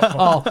imagine?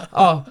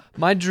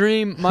 My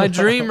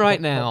dream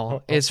right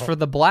now is for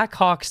the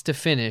Blackhawks to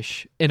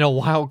finish in a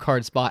wild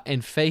card spot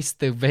and face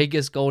the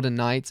Vegas Golden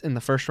Knights in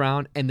the first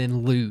round and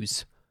then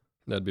lose.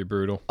 That'd be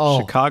brutal.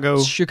 Oh,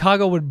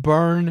 Chicago would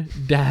burn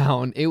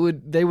down. They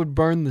would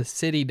burn the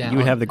city down. You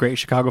would have the Great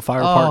Chicago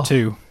Fire Part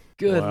 2.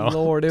 Good Wow.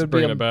 Lord, Let's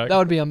bring it back. that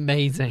would be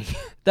amazing.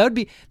 that would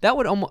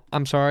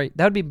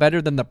be better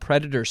than the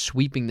Predators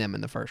sweeping them in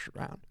the first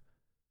round.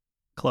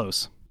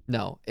 Close.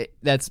 No,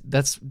 that's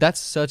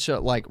such a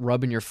like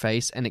rub in your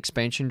face. An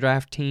expansion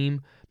draft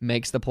team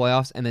makes the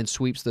playoffs and then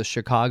sweeps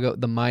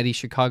the mighty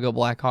Chicago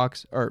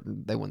Blackhawks, or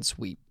they wouldn't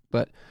sweep,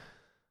 but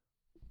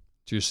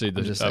Do you see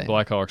the just saying.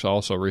 Blackhawks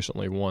also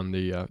recently won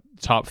the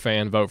top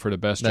fan vote for the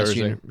best that's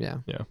jersey? yeah.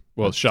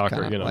 Well, That's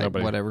shocker. kinda like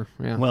Nobody. whatever.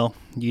 Yeah. Well,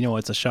 you know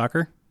what's a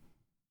shocker?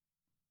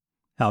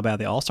 How bad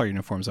the All-Star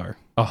uniforms are.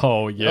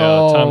 Oh yeah,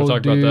 time to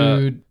talk about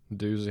that. Dude,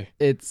 Doozy.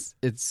 it's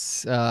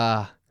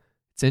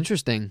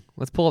interesting.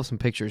 Let's pull up some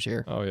pictures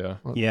here. Oh yeah.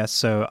 Yeah,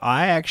 so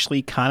I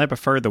actually kind of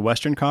prefer the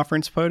Western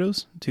Conference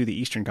photos to the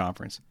Eastern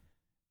Conference.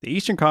 The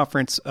Eastern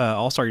Conference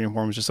All-Star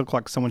uniforms just look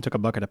like someone took a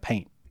bucket of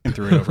paint and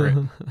threw it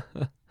over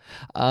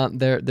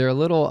it. They're a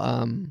little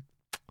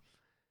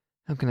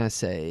how can I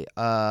say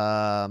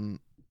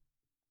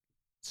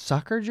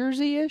soccer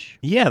jersey-ish?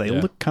 Yeah, they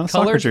look kind of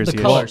soccer Colors, jersey.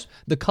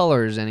 the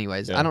colors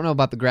anyways. Yeah. I don't know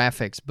about the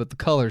graphics, but the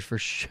colors for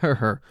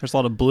sure. There's a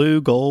lot of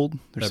blue, gold.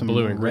 There's That some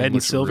blue and green red and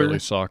looks silver. really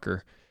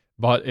soccer.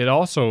 But it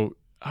also,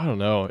 I don't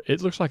know,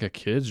 it looks like a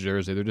kid's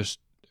jersey. They're just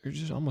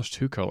almost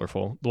too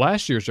colorful.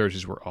 Last year's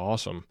jerseys were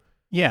awesome.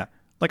 Yeah.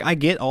 Like, I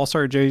get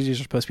All-Star jerseys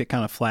are supposed to be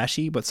kind of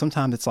flashy, but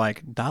sometimes it's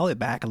like, dial it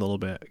back a little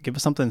bit. Give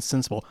us something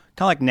sensible.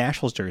 Kind of like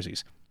Nashville's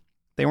jerseys.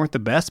 They weren't the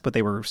best, but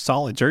they were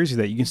solid jerseys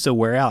that you can still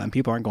wear out, and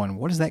people aren't going,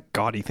 what is that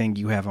gaudy thing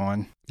you have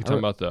on? You talking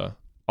about the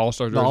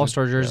All-Star jersey? The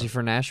All-Star jersey Yeah.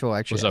 for Nashville, Was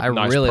actually. a I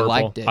nice really purple.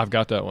 liked it. I've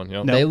got that one,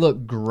 yeah. No. They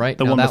look great.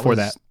 The No, one that before was,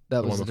 that.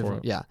 That The was one the before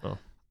different. it. Yeah. Oh.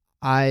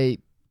 I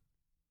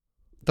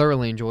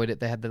thoroughly enjoyed it.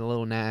 They had the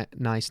little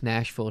nice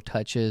Nashville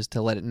touches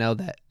to let it know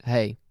that,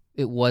 hey,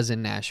 it was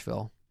in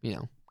Nashville,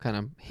 kind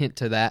of hint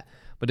to that,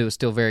 but it was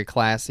still very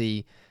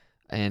classy,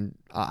 and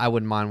I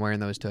wouldn't mind wearing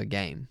those to a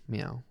game,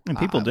 And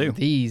people do.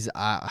 These,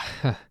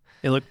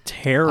 They look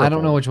terrible. I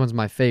don't know which one's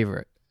my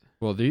favorite.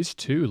 Well, these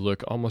two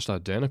look almost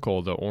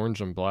identical, the orange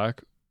and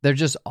black. They're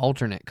just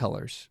alternate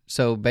colors.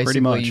 So basically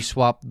much. you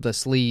swap the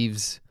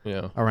sleeves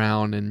Yeah.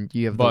 around and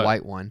you have the But-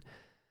 white one.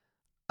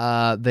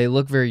 They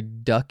look very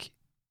duck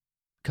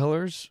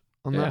colors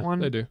on Yeah, that one.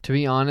 they do. To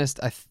be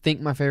honest, I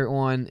think my favorite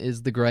one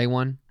is the gray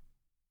one.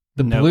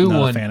 The Nope, blue not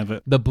one, a fan of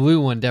it. the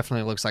blue one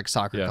definitely looks like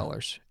soccer Yeah.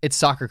 colors. It's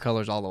soccer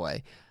colors all the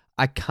way.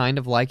 I kind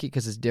of like it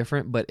because it's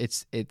different, but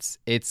it's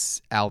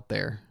out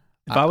there.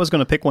 If I was going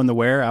to pick one to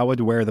wear, I would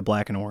wear the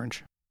black and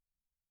orange.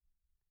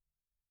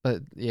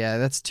 But yeah,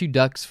 that's two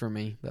ducks for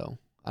me though.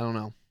 I don't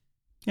know.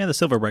 Yeah, the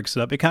silver breaks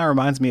it up. It kind of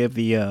reminds me of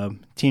the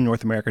Team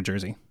North America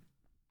jersey,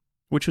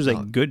 which was a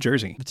Oh. good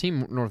jersey. The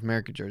Team North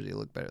America jersey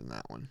looked better than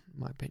that one, in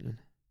my opinion.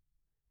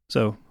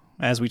 So,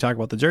 as we talk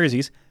about the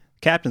jerseys,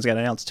 captains got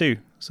announced too.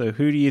 So,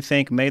 who do you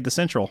think made the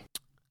Central?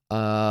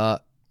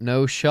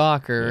 No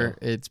shocker.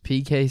 It's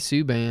PK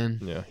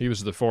Subban. Yeah. He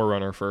was the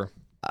forerunner for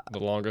the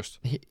longest.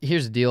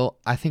 Here's the deal.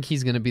 I think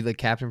he's going to be the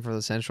captain for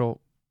the Central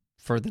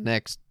for the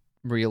next,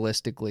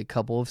 realistically,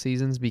 couple of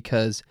seasons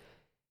because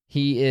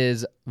he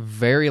is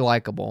very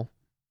likable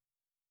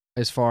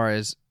as far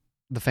as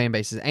the fan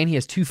bases, and he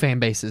has two fan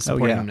bases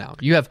supporting him now.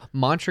 You have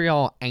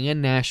Montreal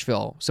and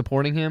Nashville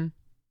supporting him.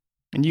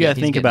 And you Yeah, got to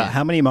he's think getting about in.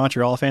 how many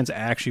Montreal fans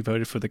actually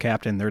voted for the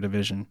captain in their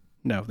division.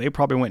 No, they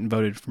probably went and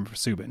voted for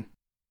Subban.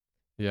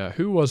 Yeah.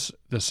 Who was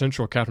the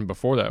Central captain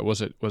before that?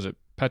 Was it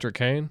Patrick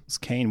Kane? It's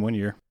Kane one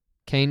year.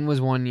 Kane was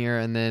 1 year,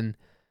 and then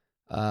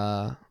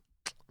I'm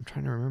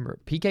trying to remember.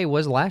 PK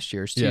was last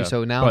year's too. Yeah,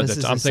 So now but this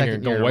is I'm the thinking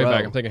second year going in way a row.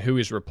 back. I'm thinking who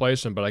he's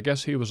replacing, but I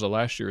guess he was the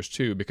last year's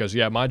too because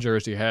my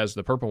jersey has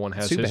the purple one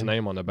has his Subban.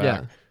 name on the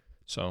back.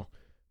 So,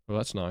 well,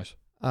 that's nice.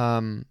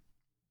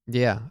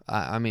 Yeah.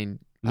 I mean,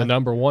 The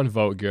number one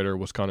vote getter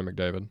was Connor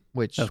McDavid.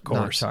 which Of not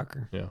course.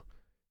 shocker.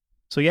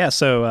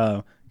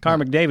 So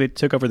Connor McDavid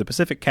took over the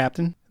Pacific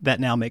captain. That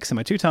now makes him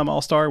a two-time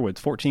All-Star with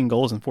 14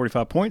 goals and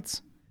 45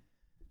 points.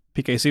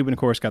 PK Subban, of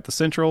course, got the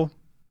Central.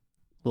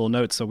 Little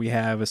notes that we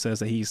have, it says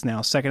that he's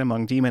now second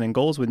among D-men in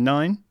goals with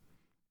 9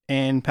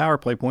 and power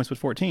play points with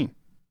 14.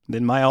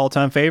 Then my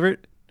all-time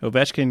favorite,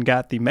 Ovechkin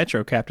got the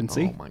Metro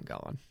captaincy. Oh my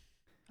God.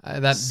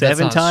 That's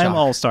Seven-time not a shock.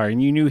 All-Star,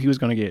 and you knew he was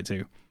going to get it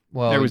too.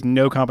 Well, There was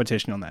no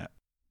competition on that.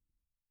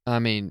 I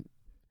mean,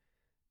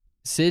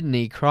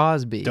 Sidney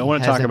Crosby Don't wanna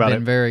talk hasn't about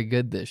been it. very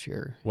good this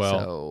year. Well,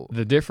 so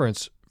the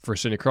difference for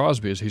Sidney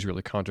Crosby is he's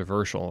really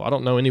controversial. I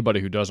don't know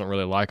anybody who doesn't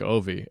really like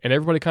Ovi, and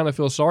everybody kind of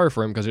feels sorry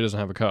for him because he doesn't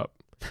have a cup.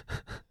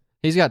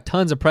 he's got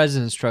tons of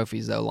President's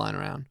trophies though lying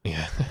around.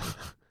 Yeah.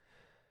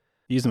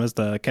 Use them as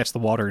to catch the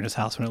water in his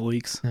house when it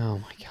leaks. Oh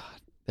my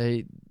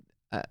God,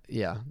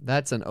 yeah,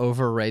 that's an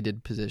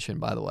overrated position,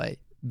 by the way.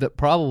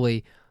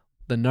 Probably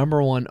the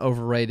number one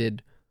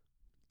overrated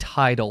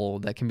title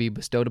that can be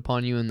bestowed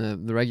upon you in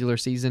the regular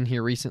season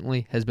here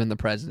recently has been the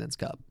President's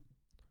Cup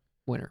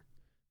winner.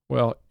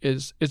 Well,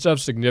 it's of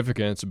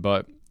significance,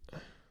 but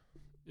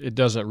it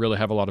doesn't really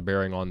have a lot of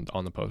bearing on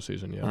the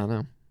postseason yet. I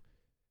know.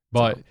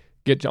 But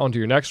get on to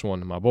your next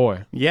one, my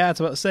boy. Yeah, I was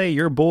about to say,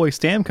 your boy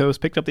Stamkos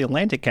picked up the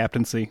Atlantic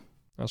captaincy.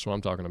 That's what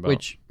I'm talking about.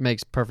 Which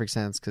makes perfect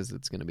sense because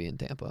it's going to be in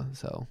Tampa.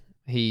 So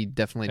he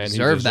definitely And he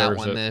deserved that deserves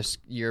one it. this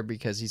year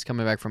because he's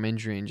coming back from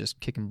injury and just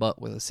kicking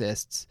butt with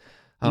assists.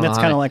 And that's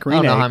kind of like I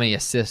don't know Rene. how many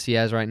assists he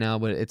has right now,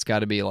 but it's got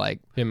to be like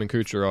him and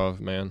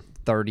Kucherov, man.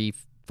 30,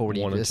 40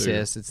 1 and 2.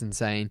 assists. It's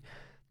insane.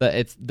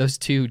 But those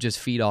two just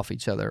feed off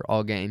each other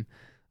all game.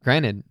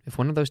 Granted, if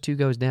one of those two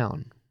goes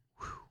down,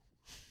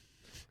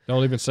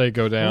 Don't even say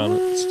go down.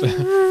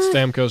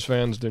 Stamkos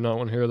fans do not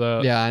want to hear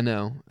that. yeah, I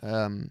know.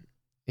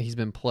 He's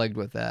been plagued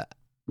with that,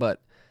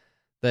 but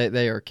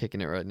they are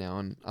kicking it right now,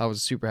 and I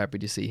was super happy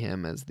to see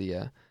him as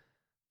the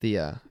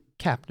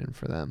captain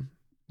for them.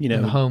 You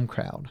in the know, home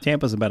crowd.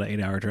 Tampa's about an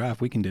 8-hour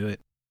drive. We can do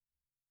it.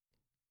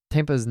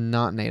 Tampa's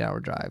not an 8-hour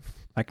drive.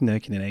 I can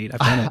make it an 8. I've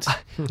done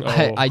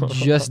it. I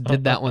just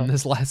did that one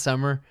this last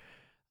summer.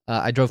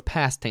 I drove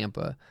past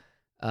Tampa.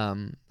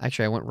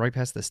 Actually, I went right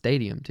past the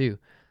stadium too.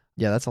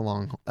 Yeah, that's a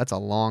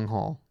long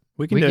haul.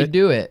 We can We do could it.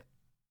 do it,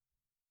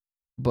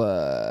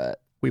 but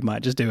We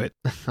might just do it.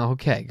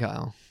 okay,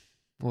 Kyle.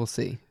 We'll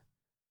see.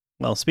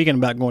 Well, speaking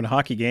about going to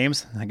hockey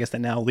games, I guess that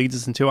now leads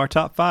us into our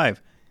top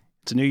 5.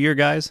 It's a new year,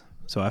 guys.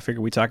 So I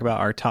figured we talk about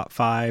our top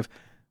 5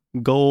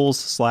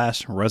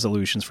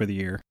 goals/resolutions for the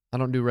year. I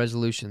don't do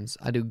resolutions.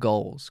 I do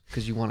goals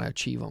because you want to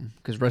achieve them.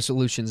 Because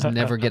resolutions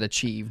never get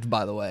achieved.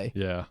 By the way,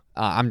 Yeah.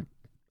 I'm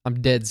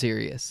dead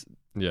serious.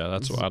 Yeah,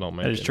 that's why I don't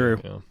make That is it. true.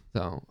 Yeah.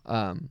 So,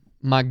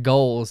 my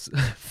goals,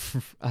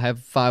 I have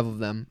 5 of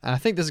them. And I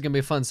think this is going to be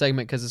a fun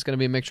segment because it's going to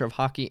be a mixture of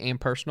hockey and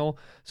personal.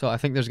 So I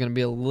think there's going to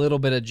be a little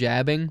bit of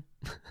jabbing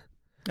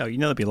Oh, you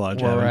know there'd be a lot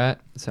of where we're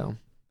jabbing. at. So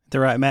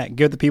They're right, Matt.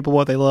 Give the people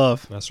what they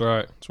love, That's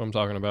right. That's what I'm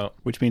talking about.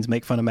 which means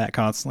make fun of Matt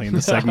constantly in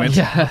this segment.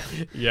 yeah,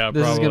 Yeah,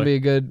 this is probably. going to be a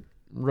good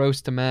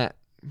roast to Matt.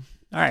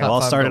 All right, Top well, I'll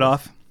 5 start it goals.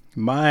 off.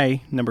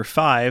 My number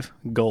 5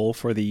 goal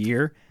for the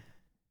year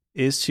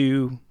is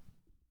to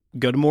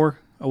go to more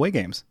away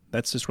games.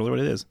 That's just really what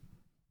it is.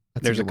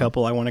 That's There's a good one.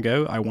 couple I want to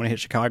go. I want to hit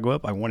Chicago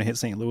up. I want to hit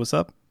St. Louis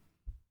up.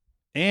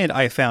 And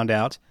I found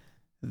out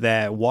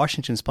that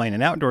Washington's playing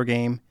an outdoor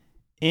game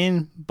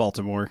in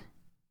Baltimore.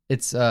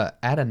 It's at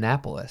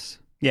Annapolis,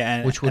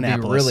 Yeah, which would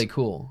Annapolis. be really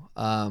cool.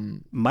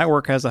 My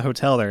work has a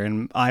hotel there,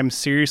 and I'm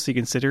seriously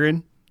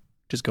considering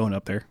just going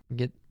up there.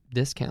 Get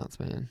discounts,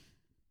 man.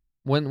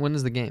 When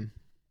is the game?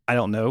 I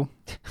don't know.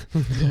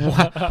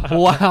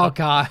 Wow,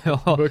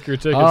 Kyle. Book your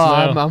tickets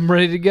Oh, now. I'm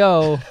ready to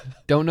go.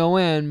 Don't know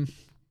when.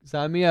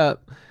 Sign me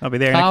up. I'll be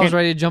there. And I Kyle's can't,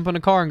 ready to jump in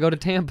a car and go to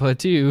Tampa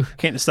too.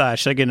 can't decide.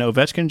 Should I get an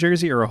Ovechkin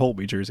jersey or a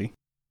Holtby jersey?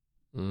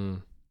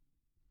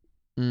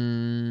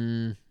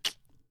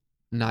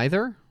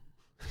 Neither.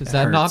 Is That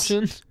that an hurts.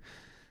 option?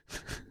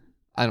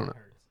 I don't know.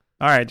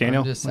 All right,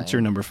 Daniel. just What's saying.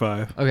 your number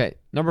 5? Okay,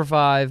 number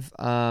 5.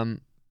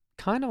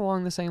 Kind of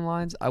along the same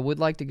lines. I would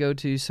like to go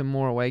to some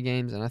more away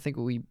games, and I think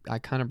I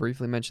kind of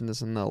briefly mentioned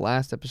this in the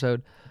last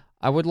episode.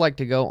 I would like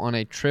to go on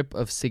a trip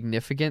of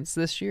significance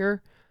this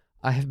year.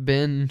 I have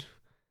been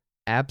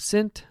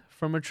absent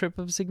from a trip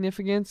of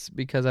significance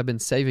because I've been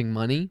saving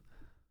money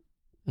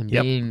and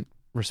Yep. being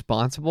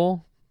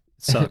responsible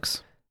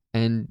Sucks.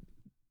 and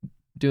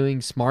doing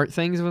smart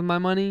things with my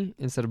money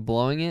instead of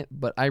blowing it.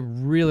 But I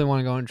really want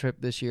to go on a trip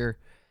this year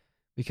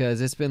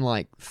because it's been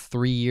like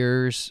 3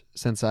 years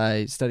since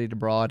I studied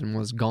abroad and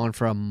was gone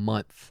for a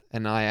month.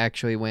 And I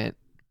actually went.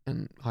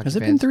 And hockey Has it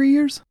been fans, 3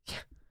 years?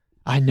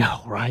 I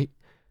know, right?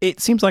 It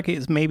seems like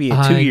it's maybe 2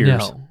 I years.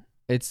 know.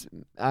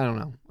 I don't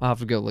know. I'll have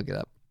to go look it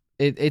up.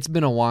 It's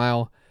been a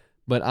while,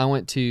 but I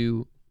went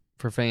to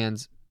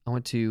Finland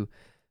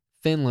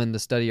to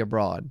study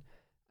abroad.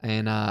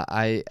 And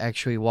I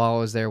actually, while I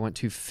was there, went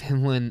to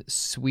Finland,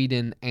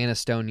 Sweden, and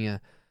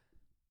Estonia.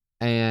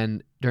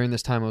 And during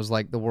this time, it was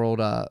like the world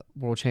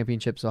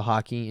championships of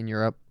hockey in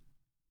Europe.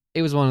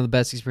 It was one of the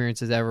best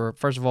experiences ever.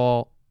 First of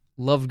all,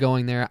 loved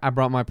going there. I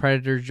brought my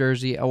Predators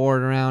jersey. I wore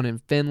it around in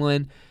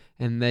Finland,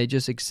 and they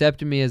just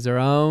accepted me as their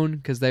own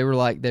because they were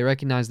like, they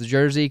recognized the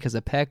jersey because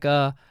of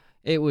Pekka.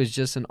 It was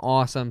just an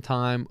awesome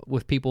time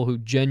with people who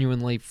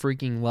genuinely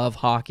freaking love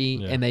hockey,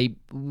 Yeah. and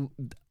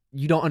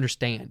you don't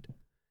understand.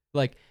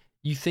 Like,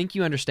 you think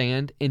you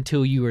understand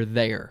until you are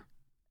there.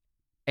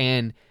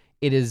 And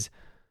it is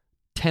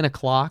 10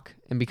 o'clock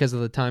and because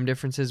of the time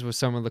differences with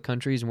some of the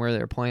countries and where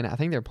they're playing, I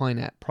think they're playing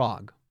at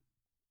Prague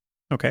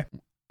Okay.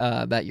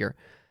 that year.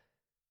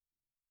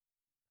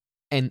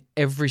 And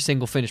every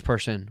single Finnish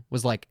person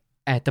was like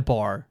at the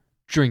bar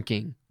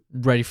drinking,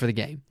 ready for the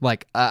game.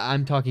 Like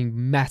I'm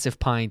talking massive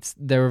pints.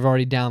 They were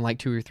already down like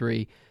 2 or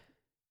 3.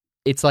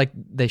 It's like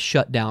they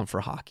shut down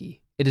for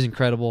hockey. It is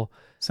incredible.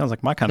 Sounds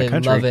like my kind They of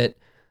country. love it.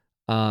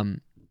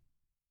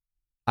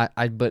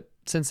 But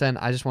since then,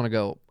 I just want to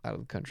go out of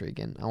the country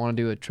again. I want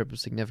to do a trip of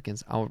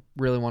significance. I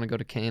really want to go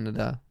to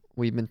Canada.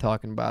 We've been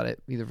talking about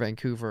it, either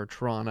Vancouver or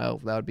Toronto.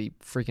 That would be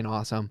freaking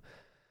awesome.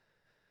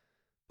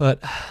 But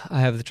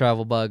I have the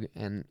travel bug,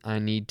 and I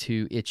need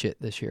to itch it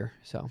this year.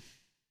 So,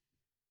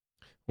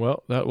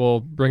 Well, that will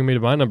bring me to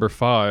my number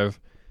 5.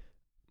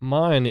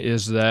 Mine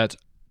is that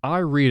I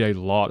read a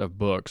lot of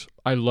books.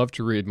 I love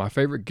to read. My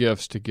favorite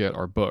gifts to get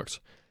are books.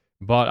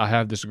 But I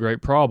have this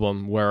great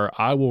problem where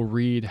I will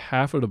read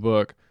half of the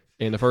book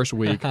in the first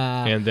week,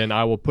 and then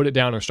I will put it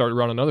down and start to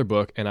run another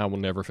book, and I will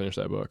never finish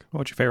that book.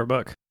 What's your favorite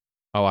book?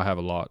 Oh, I have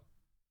a lot.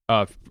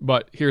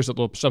 But here's a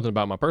little something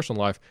about my personal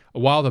life.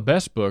 While the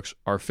best books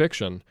are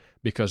fiction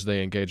because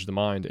they engage the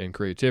mind and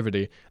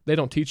creativity, they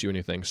don't teach you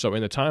anything. So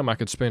in the time I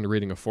could spend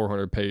reading a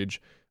 400-page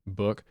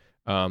book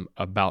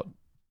about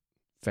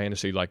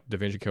fantasy like Da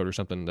Vinci Code or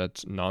something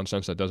that's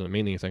nonsense that doesn't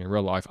mean anything in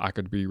real life, I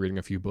could be reading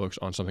a few books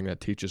on something that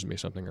teaches me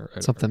something.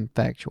 something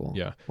factual.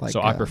 Yeah. Like,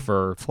 so I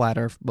prefer Flat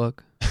Earth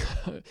book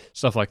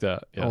stuff like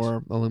that. Yes.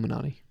 or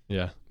Illuminati.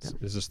 Yeah.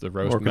 Is this the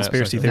roast Or Matt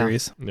conspiracy section?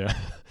 theories? Yeah.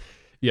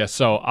 Yeah,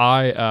 so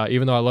I,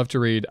 even though I love to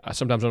read, I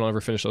sometimes don't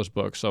ever finish those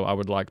books, so I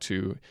would like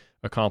to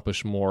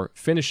accomplish more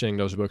finishing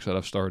those books that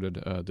I've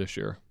started this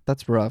year.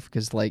 That's rough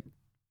because, like,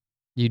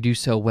 you do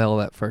so well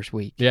that first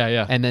week. Yeah,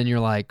 yeah. And then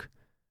you're like,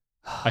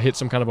 I hit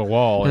some kind of a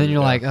wall. and then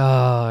you're like,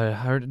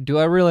 oh, do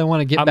I really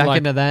want to get I'm back like-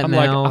 into that I'm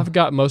now? like, I've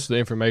got most of the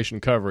information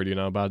covered,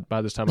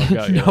 by this time I've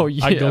got, No,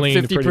 yeah, I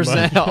gleaned pretty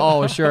 50%. much.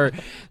 Oh, sure.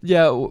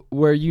 Yeah,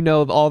 where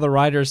all the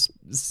writers,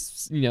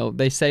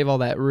 they save all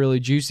that really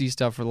juicy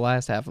stuff for the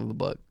last half of the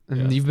book.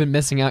 And Yeah. you've been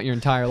missing out your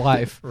entire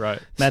life. Right.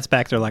 Matt's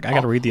back there like, I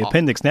got to read the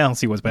appendix now and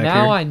see what's back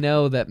Now here. I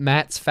know that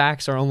Matt's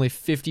facts are only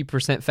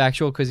 50%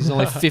 factual because he's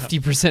only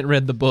 50%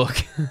 read the book.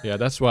 Yeah,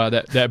 that's why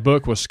that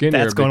book was skinnier.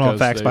 That's going on because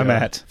Facts they, by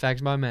Matt.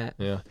 Facts by Matt.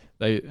 Yeah.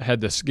 They had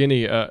the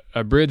skinny,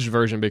 abridged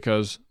version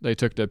because they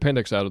took the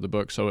appendix out of the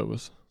book, so it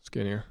was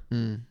skinnier.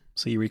 Mm.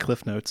 So you read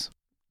Cliff Notes.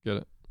 Get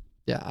it?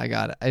 Yeah, I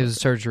got it. It was a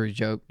surgery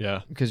joke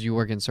Yeah. because you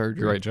work in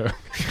surgery. Great joke.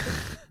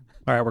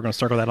 All right, we're going to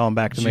circle that on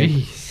back to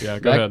me. Jeez. Yeah,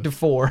 go Back ahead. to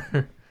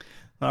 4.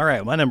 All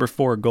right, my number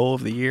 4 goal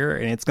of the year,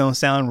 and it's going to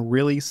sound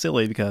really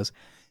silly because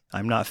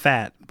I'm not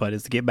fat, but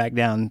it's to get back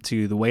down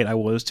to the weight I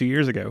was 2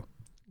 years ago.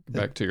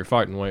 Back to your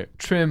fighting weight.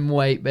 Trim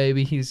weight,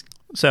 baby. He's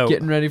So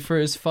getting ready for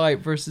his fight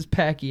versus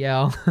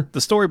Pacquiao.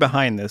 the story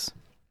behind this,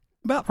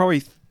 about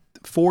probably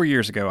 4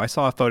 years ago, I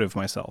saw a photo of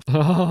myself.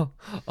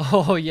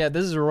 Oh, yeah.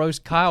 This is a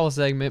Roast Kyle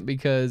segment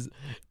because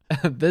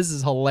this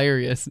is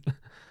hilarious.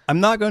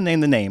 I'm not going to name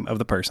the name of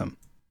the person,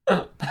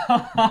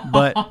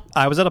 but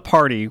I was at a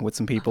party with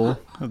some people.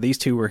 These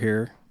two were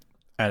here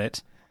at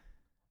it.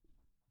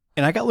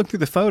 And I got looked through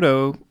the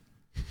photo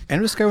and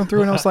I was going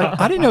through and I was like,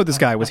 I didn't know this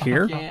guy was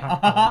here.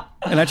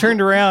 And I turned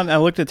around and I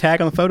looked at the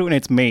tag on the photo and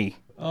it's me.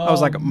 I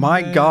was like,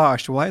 my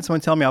gosh, why did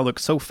someone tell me I look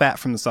so fat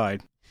from the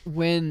side?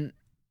 When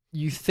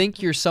you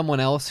think you're someone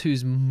else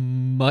who's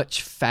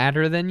much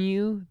fatter than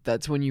you,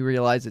 that's when you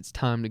realize it's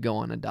time to go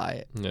on a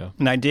diet. Yeah.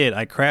 And I did.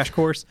 I crash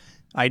course.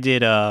 I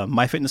did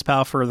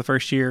MyFitnessPal for the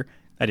first year.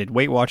 I did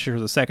Weight Watchers for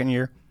the second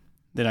year.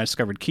 Then I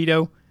discovered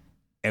keto.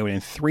 And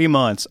within 3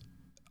 months,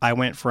 I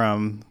went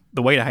from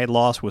the weight I had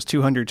lost was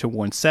 200 to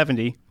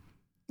 170.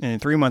 And in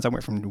 3 months, I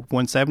went from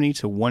 170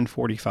 to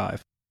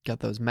 145. Got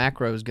those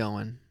macros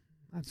going.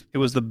 It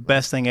was the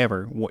best thing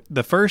ever.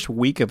 The first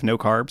week of no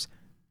carbs,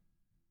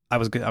 I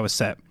was good. I was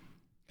set.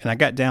 And I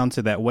got down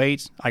to that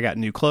weight. I got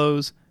new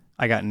clothes.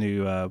 I got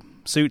new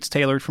suits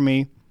tailored for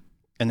me.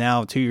 And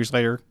now 2 years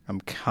later, I'm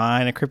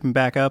kind of creeping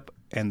back up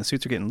and the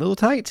suits are getting a little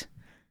tight.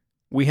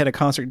 We had a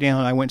concert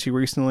down I went to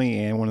recently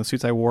and one of the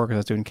suits I wore because I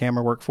was doing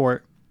camera work for it,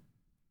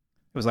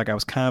 it was like I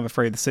was kind of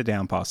afraid to sit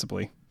down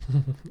possibly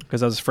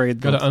because I was afraid.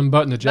 Got to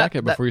unbutton the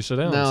jacket That- before you sit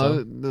down. No,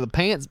 so. the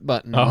pants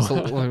button. Oh. Was a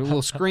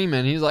little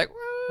screaming. He's like,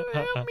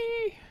 help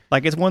me.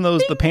 Like it's one of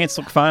those, the pants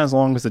look fine as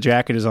long as the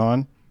jacket is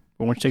on.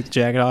 But once you take the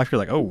jacket off, you're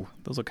like, oh,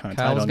 those look kind of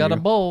tight Kyle's on got you. a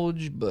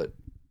bulge, but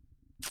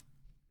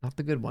not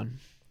the good one.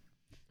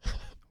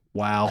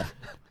 Wow.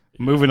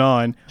 Moving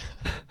on.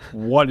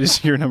 What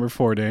is your number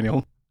 4,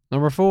 Daniel?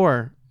 Number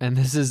 4, and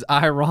this is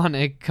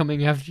ironic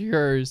coming after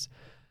yours.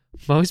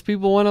 Most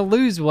people want to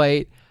lose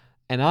weight,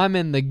 and I'm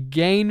in the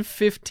gain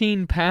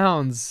 15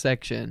 pounds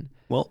section.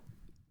 Well,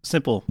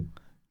 simple.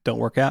 Don't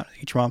work out.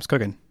 Eat your mom's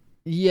cooking.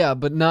 Yeah,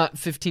 but not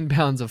 15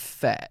 pounds of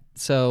fat.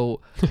 So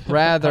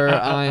rather,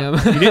 I am.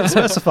 You didn't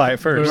specify at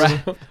first.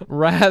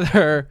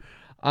 Rather,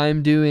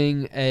 I'm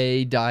doing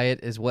a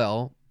diet as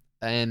well.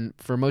 And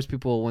for most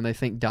people, when they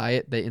think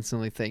diet, they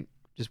instantly think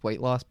just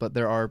weight loss. But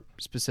there are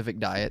specific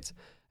diets.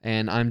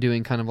 And I'm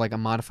doing kind of like a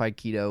modified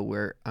keto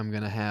where I'm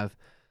going to have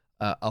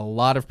a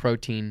lot of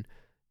protein,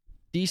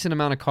 decent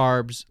amount of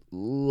carbs,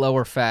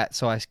 lower fat,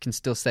 so I can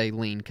still stay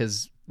lean.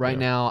 Because right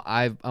now,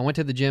 I went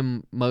to the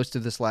gym most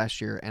of this last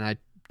year, and I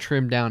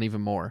trimmed down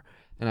even more.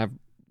 And I've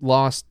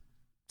lost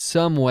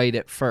some weight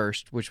at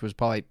first, which was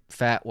probably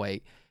fat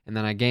weight, and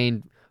then I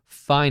gained,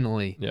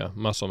 finally... Yeah,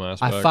 muscle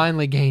mass I back.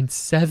 finally gained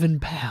 7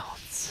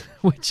 pounds,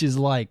 which is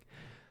like...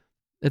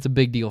 It's a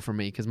big deal for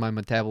me because my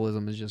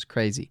metabolism is just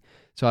crazy.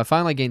 So I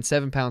finally gained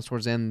 7 pounds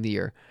towards the end of the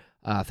year.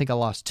 I think I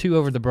lost 2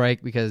 over the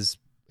break because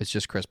it's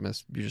just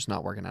Christmas. You're just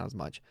not working out as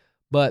much.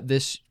 But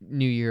this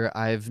new year,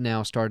 I've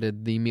now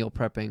started the meal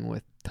prepping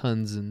with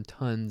tons and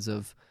tons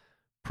of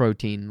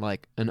protein,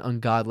 like an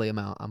ungodly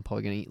amount. I'm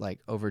probably going to eat like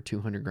over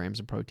 200 grams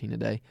of protein a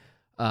day.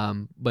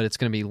 But it's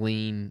going to be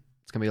lean.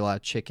 It's going to be a lot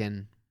of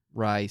chicken,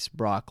 rice,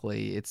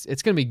 broccoli. It's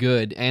going to be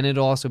good, and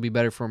it'll also be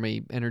better for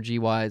me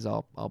energy-wise.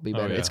 I'll be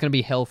better. yeah. It's going to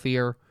be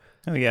healthier.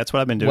 Oh yeah, that's what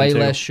I've been doing Way too.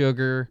 less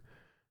sugar.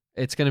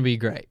 It's going to be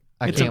great.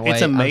 I It's can't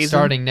wait. amazing. I'm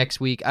starting next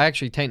week. I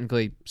actually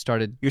technically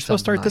started. You're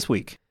supposed to start this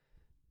week.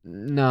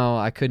 No,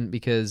 I couldn't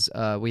because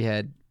we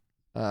had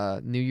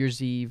New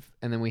Year's Eve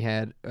and then we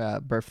had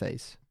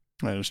birthdays.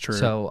 That is true.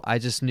 So I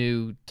just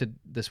knew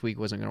this week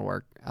wasn't going to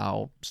work.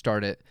 I'll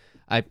start it.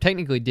 I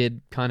technically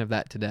did kind of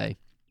that today,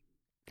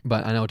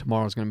 but I know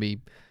tomorrow's going to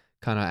be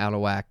kind of out of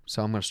whack.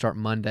 So I'm going to start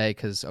Monday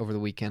because over the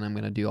weekend I'm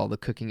going to do all the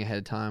cooking ahead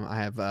of time. I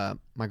have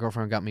my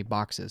girlfriend got me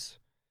boxes.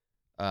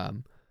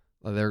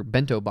 They're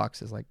bento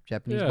boxes, like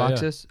Japanese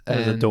boxes. That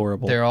is and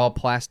adorable. They're all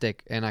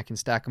plastic, and I can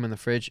stack them in the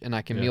fridge, and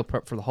I can meal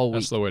prep for the whole week.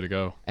 That's the way to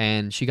go.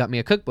 And she got me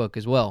a cookbook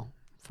as well.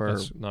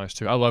 That's nice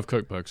too. I love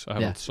cookbooks. I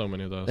have so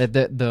many of those.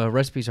 The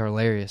recipes are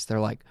hilarious.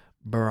 They're like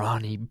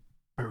biryani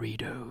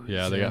burritos.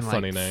 Yeah, they got and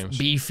funny like names.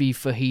 Beefy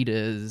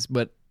fajitas,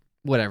 but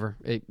whatever.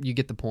 You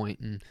get the point.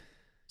 And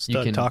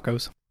Stud you can,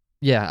 tacos.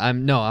 Yeah,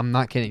 I'm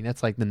not kidding.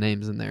 That's like the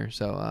names in there.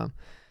 So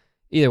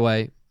either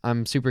way,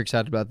 I'm super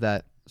excited about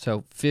that.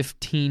 So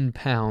 15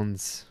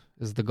 pounds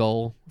is the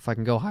goal. If I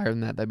can go higher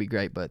than that, that'd be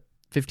great. But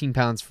 15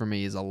 pounds for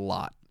me is a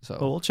lot. So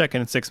Well, we'll check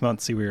in 6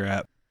 months, see where you're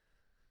at.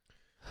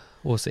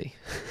 we'll see.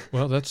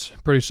 Well, that's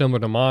pretty similar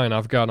to mine.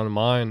 I've got on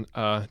mine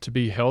to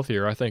be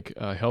healthier. I think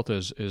health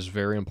is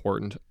very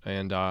important,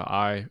 and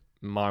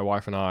my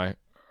wife and I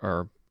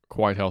are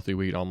quite healthy.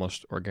 We eat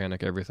almost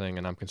organic everything,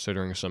 and I'm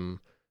considering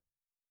some.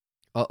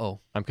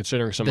 I'm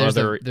considering some There's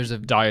other a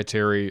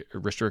dietary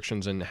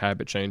restrictions and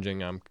habit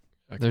changing.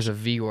 There's a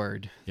V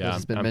word. Yeah,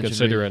 that's been I'm mentioned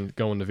considering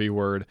going the V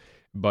word,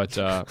 but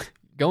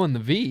going the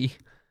V.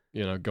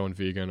 Going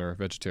vegan or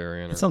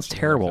vegetarian. That sounds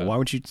terrible. Why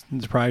would you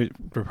deprive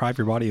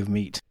your body of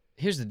meat?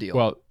 Here's the deal.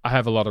 Well, I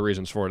have a lot of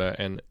reasons for that,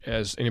 and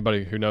as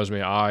anybody who knows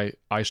me, I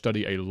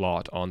study a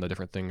lot on the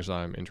different things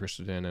I'm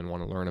interested in and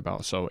want to learn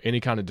about. So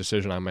any kind of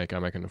decision I make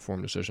an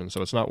informed decision.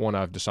 So it's not one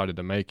I've decided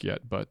to make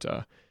yet, but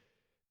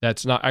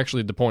that's not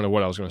actually the point of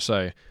what I was going to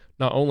say.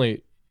 Not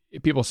only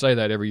people say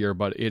that every year,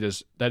 but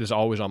that is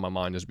always on my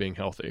mind as being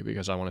healthy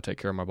because I want to take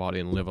care of my body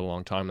and live a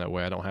long time that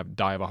way. I don't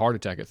die of a heart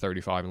attack at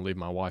 35 and leave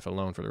my wife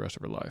alone for the rest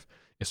of her life.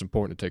 It's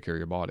important to take care of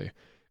your body.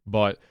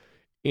 But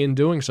in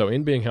doing so,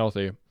 in being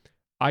healthy,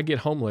 I get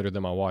home later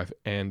than my wife,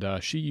 and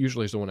she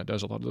usually is the one that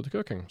does a lot of the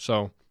cooking.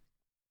 So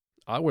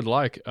I would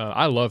like,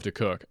 I love to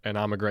cook, and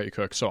I'm a great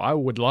cook. So I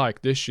would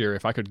like this year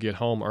if I could get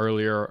home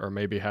earlier or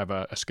maybe have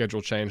a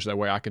schedule change. That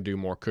way I can do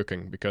more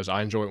cooking because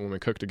I enjoy it when we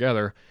cook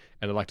together,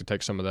 and I'd like to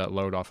take some of that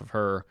load off of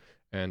her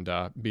and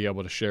be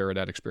able to share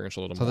that experience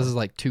a little more. So this is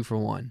like 2 for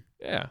 1.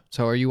 Yeah.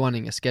 So are you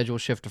wanting a schedule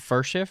shift to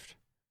first shift?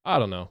 I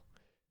don't know.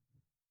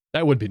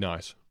 That would be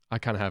nice. I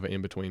kind of have an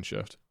in-between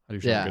shift. I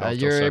usually don't get off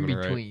till you're in 7 or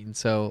 8. between.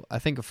 So I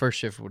think a first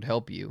shift would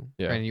help you.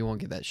 Yeah. And you won't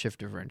get that shift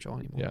differential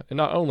anymore. Yeah, and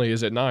not only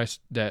is it nice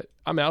that,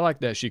 I like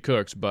that she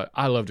cooks, but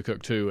I love to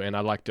cook too, and I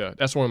like to,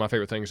 that's one of my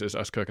favorite things is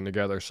us cooking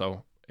together,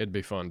 so it'd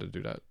be fun to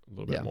do that a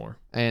little bit more.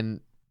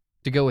 And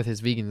to go with his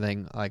vegan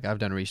thing, like I've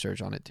done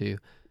research on it too.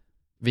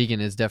 Vegan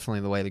is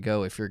definitely the way to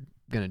go if you're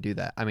going to do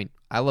that. I mean,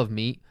 I love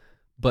meat,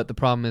 but the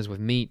problem is with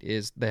meat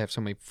is they have so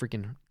many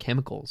freaking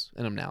chemicals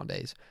in them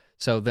nowadays.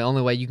 So the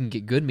only way you can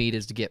get good meat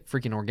is to get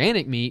freaking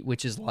organic meat,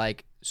 which is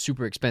like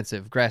super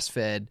expensive.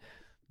 Grass-fed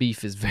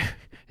beef is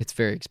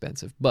very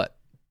expensive, but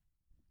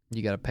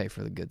you got to pay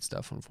for the good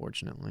stuff,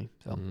 unfortunately.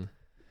 So,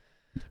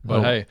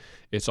 But hey,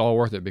 it's all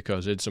worth it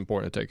because it's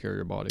important to take care of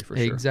your body for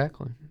sure.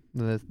 Exactly.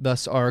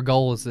 Thus, our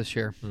goal is this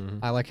year. Mm-hmm.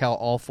 I like how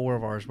all 4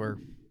 of ours were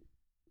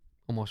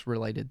almost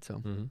related.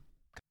 So,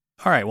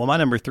 All right. Well, my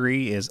number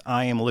 3 is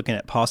I am looking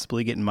at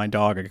possibly getting my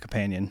dog a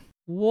companion.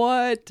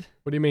 what?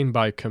 What do you mean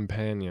by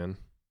companion?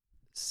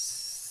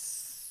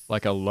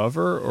 Like a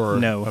lover or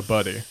No. a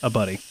buddy? A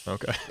buddy.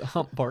 Okay.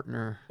 Hump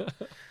partner.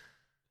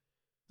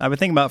 I've been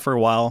thinking about it for a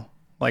while.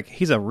 Like,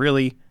 he's a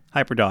really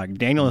hyper dog.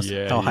 Daniel is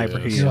Yeah, how he hyper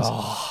is. he is.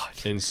 God.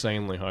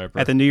 Insanely hyper.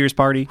 At the New Year's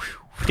party,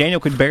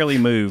 Daniel could barely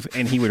move,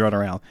 and he would run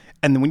around.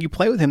 And then when you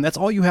play with him, that's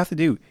all you have to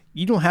do.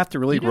 You don't have to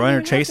really You don't run or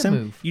even have chase to him.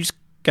 move. You just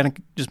gotta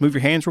just move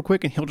your hands real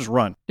quick, and he'll just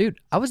run. Dude,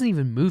 I wasn't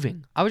even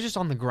moving. I was just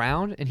on the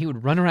ground, and he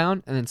would run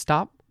around and then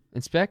stop,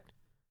 inspect.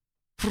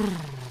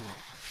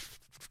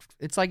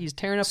 It's like he's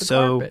tearing up the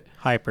So carpet.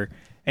 hyper.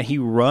 And he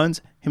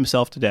runs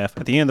himself to death.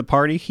 At the end of the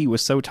party, he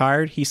was so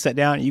tired, he sat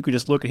down, and you could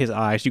just look at his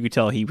eyes. You could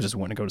tell he was just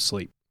wanting to go to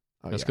sleep.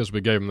 Oh, That's because we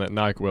gave him that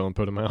NyQuil and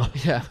put him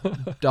out. yeah.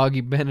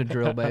 Doggy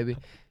Benadryl, baby.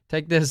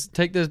 Take this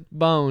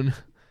bone.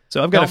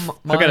 So I've got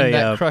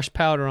that crushed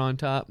powder on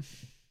top.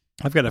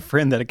 I've got a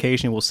friend that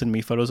occasionally will send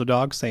me photos of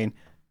dogs saying,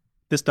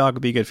 this dog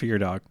would be good for your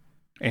dog.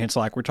 And it's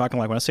like, we're talking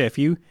like, when I say a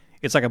few,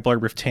 it's like a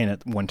blurb of 10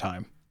 at one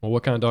time. Well,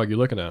 what kind of dog are you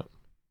looking at?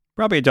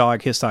 Probably a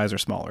dog his size or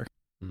smaller.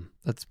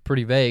 That's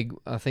pretty vague.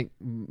 I think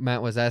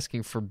Matt was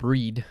asking for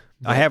breed.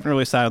 I haven't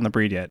really decided on the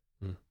breed yet.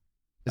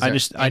 I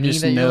just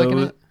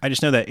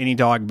know that any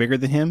dog bigger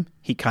than him,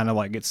 he kind of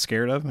like gets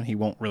scared of and he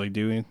won't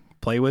really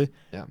play with.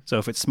 Yeah. So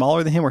if it's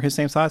smaller than him or his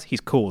same size,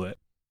 he's cool with it.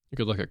 You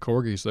could look at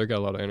corgis. They got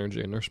a lot of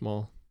energy and they're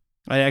small.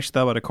 I actually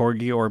thought about a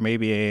corgi or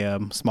maybe a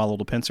small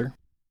little pincer.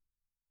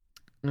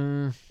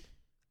 I'm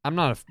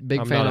not a big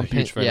I'm fan not of a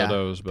huge fan of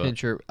those, but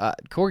pincher.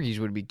 Corgis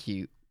would be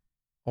cute,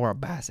 or a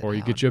basset. or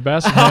you hound. get you a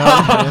basset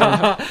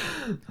hound.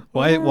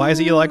 Why is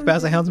it you like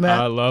basset hounds, Matt?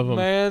 I love them.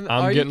 Man,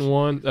 I'm getting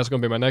one. That's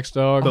gonna be my next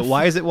dog. But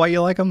why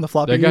you like them? The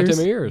floppy They got ears?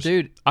 them ears,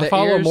 dude. I the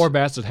follow ears- more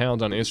basset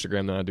hounds on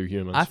Instagram than I do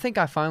humans. I think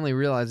I finally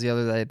realized the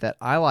other day that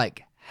I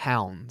like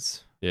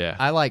hounds. yeah.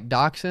 I like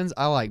dachshunds.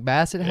 I like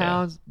basset Yeah.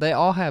 hounds. They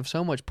all have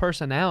so much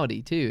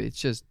personality too. It's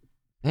just,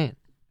 man,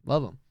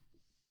 love them.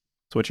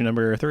 So what's your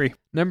number 3?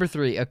 Number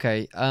 3,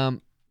 okay.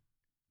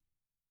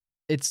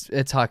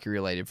 It's hockey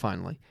related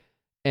finally,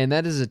 and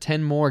that is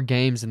 10 more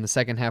games in the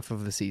second half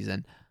of the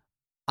season.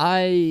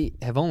 I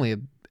have only,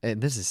 and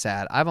this is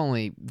sad, I've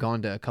only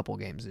gone to a couple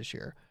games this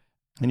year.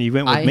 And you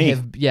went with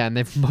me. And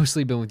they've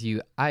mostly been with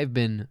you. I've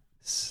been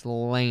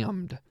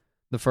slammed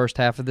the first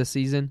half of the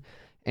season,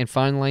 and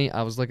finally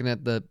I was looking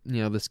at the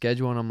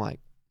schedule, and I'm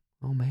like,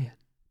 oh man,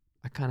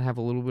 I kind of have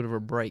a little bit of a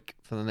break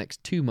for the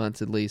next 2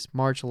 months at least.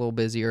 March a little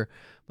busier,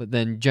 but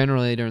then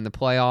generally during the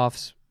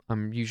playoffs,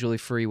 I'm usually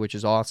free, which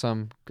is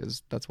awesome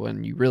because that's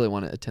when you really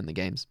want to attend the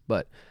games.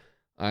 But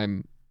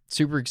I'm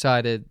super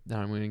excited that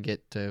I'm going to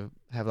get to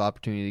have the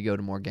opportunity to go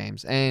to more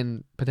games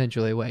and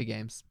potentially away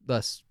games,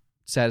 thus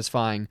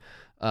satisfying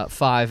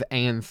 5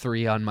 and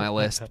 3 on my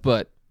list.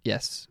 But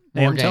yes,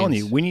 Hey, more I'm telling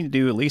games. you, we need to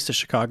do at least a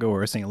Chicago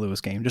or a St. Louis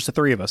game. Just the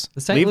 3 of us.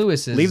 The St.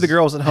 Louis is... Leave the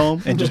girls at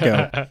home and just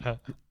go.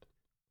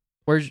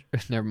 Where's...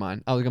 Never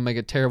mind. I was going to make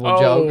a terrible Oh.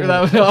 joke.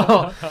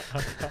 That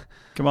was-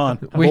 Come on.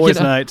 Boys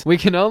night. We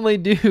can only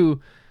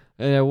do...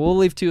 we'll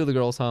leave 2 of the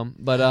girls home.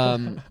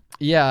 But,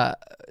 yeah,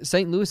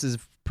 St. Louis is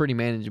pretty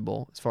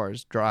manageable as far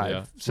as drive.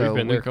 Yeah. So we've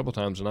been there a couple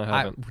times, and I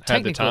haven't had the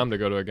technically- time to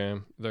go to a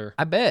game there.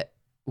 I bet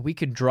we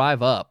could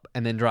drive up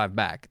and then drive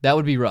back. That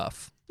would be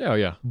rough. Oh,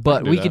 yeah.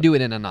 But we could do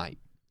it in a night.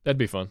 That'd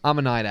be fun. I'm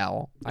a night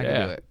owl. I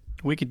can do it.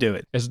 We could do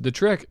it. The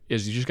trick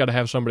is you just got to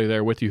have somebody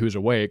there with you who's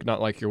awake, not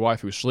like your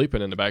wife who's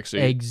sleeping in the back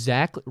seat.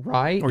 Exactly.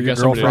 Right? Or You your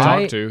got somebody to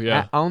girlfriend. talk to,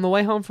 yeah. On the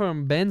way home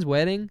from Ben's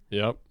wedding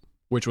Yep.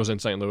 Which was in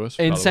St. Louis.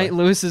 in by the St.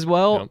 way. Louis as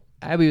well, Yep.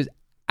 Abby was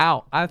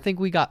out. I think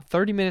we got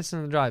 30 minutes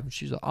in the drive. And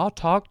she's like, I'll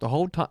talk the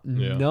whole time.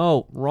 Yeah.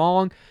 No,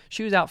 wrong.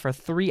 She was out for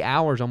 3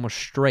 hours almost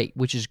straight,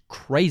 which is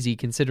crazy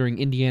considering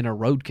Indiana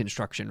road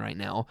construction right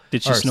now.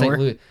 Did she Or St. snore?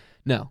 Louis.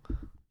 No,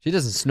 she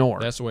doesn't snore.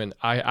 That's when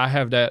I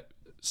have that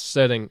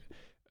setting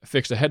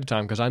fixed ahead of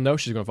time because I know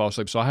she's going to fall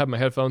asleep. So I have my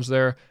headphones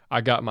there.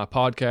 I got my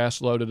podcast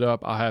loaded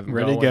up. I have them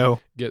Ready to going. go.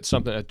 Get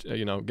something,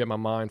 get my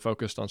mind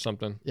focused on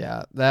something.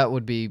 Yeah, that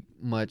would be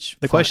much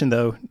The fun. question,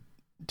 though,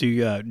 do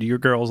your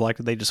girls like,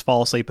 they just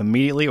fall asleep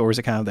immediately, or is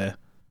it kind of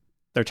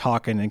they're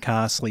talking and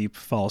kind of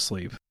fall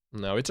asleep?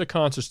 No, it's a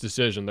conscious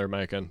decision they're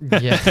making.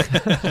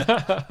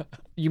 Yeah.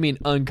 You mean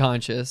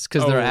unconscious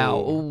because they're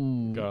out. Oh,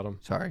 Ooh. got 'em.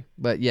 Sorry.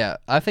 But yeah,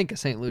 I think a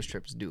St. Louis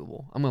trip is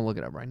doable. I'm going to look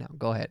it up right now.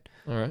 Go ahead.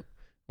 All right.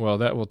 Well,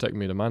 that will take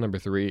me to my number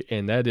 3,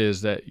 and that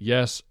is that,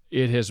 yes,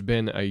 it has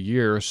been a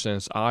year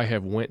since I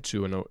have went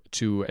to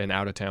an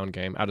out-of-town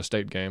game,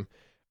 out-of-state game.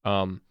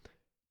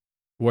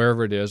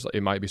 Wherever it is,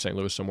 it might be St.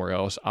 Louis, somewhere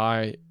else.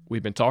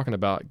 We've been talking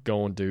about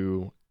going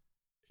to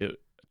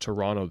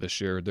Toronto this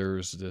year.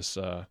 There's this,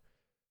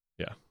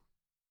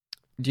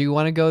 Do you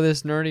want to go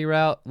this nerdy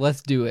route?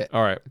 Let's do it.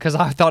 all right. Because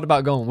I thought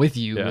about going with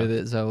you Yeah. with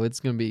it, so it's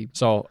going to be...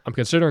 So I'm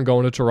considering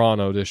going to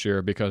Toronto this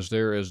year because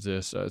there is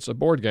this, it's a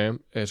board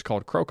game. It's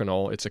called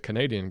Crokinole. It's a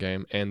Canadian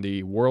game, and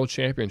the world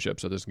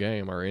championships of this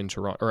game are in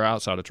Toronto or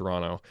outside of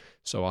Toronto.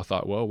 So I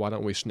thought, well, why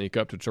don't we sneak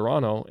up to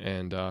Toronto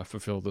and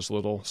fulfill this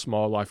little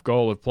small life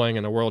goal of playing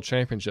in the world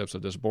championships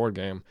of this board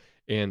game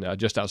in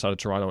just outside of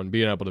Toronto and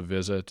being able to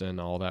visit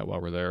and all that while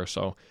we're there.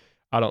 So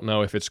I don't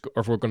know if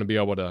we're going to be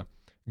able to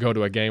go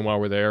to a game while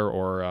we're there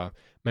or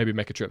maybe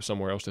make a trip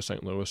somewhere else to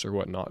St. Louis or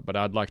whatnot. But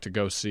I'd like to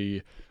go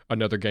see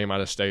another game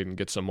out of state and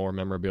get some more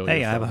memorabilia.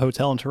 Hey, I have a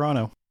hotel in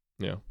Toronto.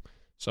 Yeah.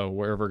 So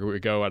wherever we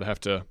go, I'd have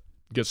to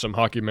get some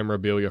hockey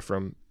memorabilia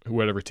from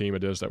whatever team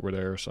it is that we're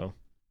there. So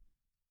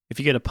If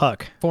you get a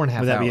puck, 4.5 hours,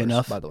 would that be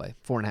enough? by the way.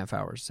 4.5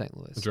 hours, St.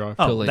 Louis. drive.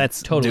 Oh, Totally-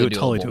 that's totally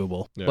totally doable.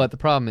 doable. Yeah. But the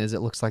problem is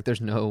it looks like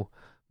there's no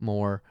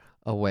more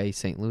away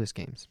St. Louis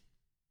games.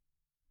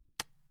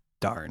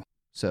 Darn.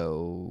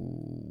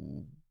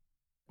 So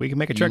We can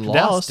make a You trip to lost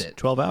Dallas. it.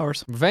 12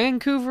 hours.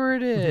 Vancouver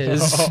it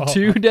is.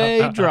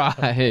 2-day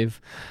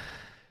drive.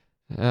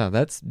 Yeah,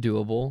 that's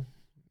doable.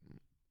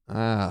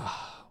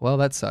 Well,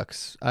 that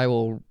sucks. I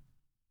will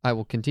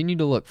continue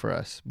to look for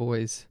us,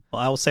 boys.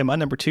 Well, I will say my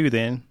number 2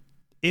 then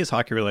is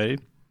hockey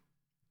related,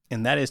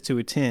 and that is to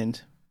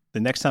attend the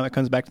next time it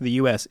comes back to the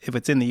U.S., if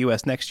it's in the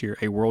U.S. next year,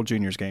 a World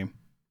Juniors game.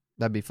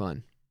 That'd be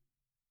fun.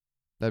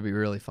 That'd be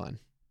really fun.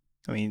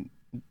 I mean,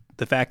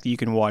 the fact that you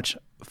can watch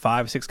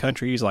 5-6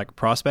 countries like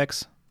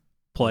prospects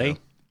play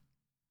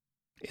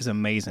is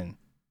amazing.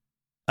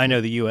 I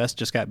know the U.S.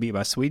 just got beat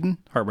by Sweden,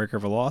 heartbreaker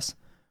of a loss.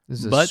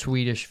 This is a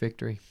Swedish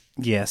victory.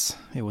 Yes,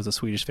 it was a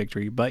Swedish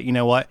victory. But you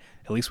know what?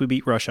 At least we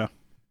beat Russia.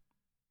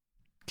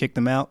 Kicked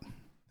them out.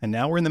 And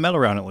now we're in the medal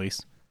round at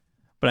least.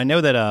 But I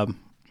know that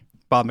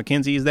Bob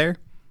McKenzie is there.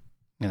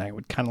 And I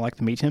would kind of like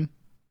to meet him.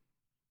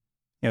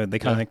 You know, they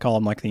kind of call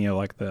him like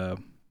the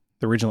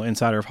original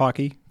insider of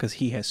hockey because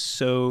he has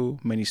so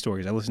many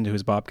stories. I listened to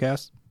his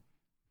Bobcast.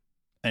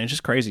 And it's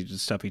just crazy, the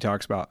stuff he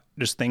talks about.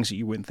 Just things that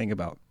you wouldn't think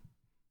about.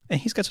 And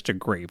he's got such a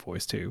great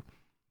voice too.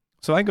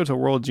 So I go to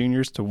World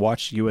Juniors to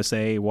watch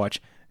USA,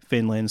 watch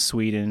Finland,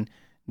 Sweden,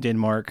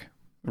 Denmark,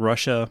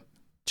 Russia,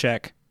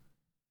 Czech,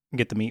 and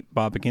get to meet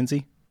Bob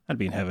McKenzie. I'd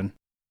be in heaven.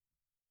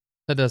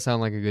 That does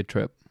sound like a good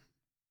trip.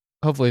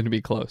 Hopefully it'll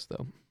be close,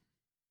 though.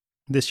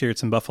 This year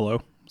it's in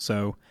Buffalo,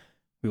 so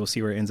we will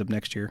see where it ends up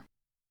next year.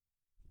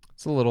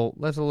 That's a little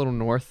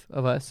north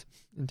of us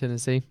in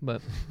Tennessee,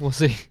 but we'll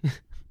see.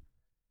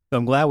 So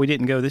I'm glad we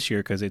didn't go this year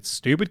because it's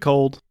stupid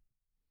cold.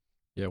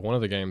 Yeah, one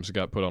of the games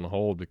got put on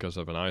hold because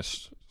of an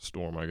ice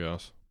storm, I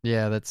guess.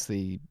 Yeah, that's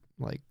the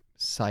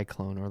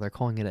cyclone, or they're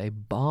calling it a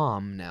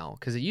bomb now,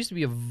 because it used to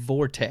be a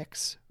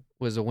vortex,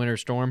 was a winter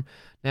storm.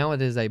 Now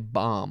it is a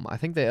bomb. I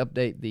think they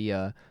update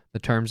the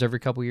terms every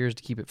couple years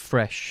to keep it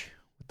fresh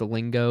with the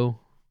lingo.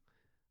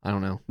 I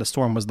don't know. The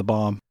storm was the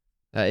bomb.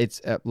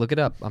 It's look it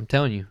up. I'm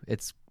telling you,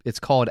 it's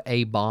called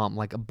a bomb,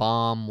 like a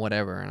bomb,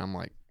 whatever. And I'm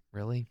like,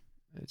 really?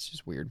 It's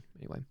just weird.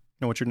 Anyway.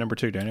 And what's your number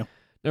 2, Daniel?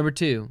 Number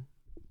 2.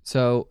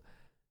 So,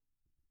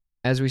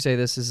 as we say,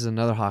 this is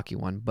another hockey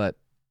one, but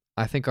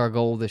I think our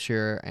goal this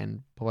year,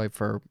 and probably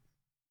for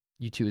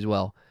you two as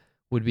well,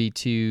 would be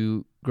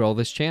to grow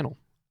this channel.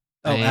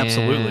 Oh,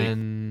 absolutely.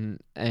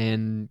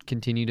 And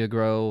continue to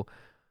grow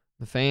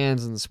the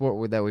fans and the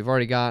sport that we've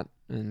already got,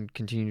 and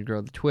continue to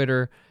grow the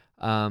Twitter.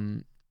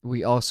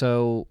 We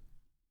also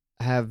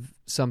have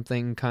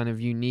something kind of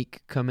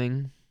unique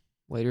coming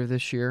later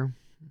this year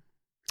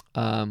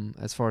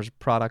as far as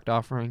product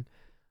offering.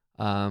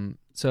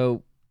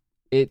 So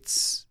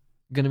it's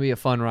going to be a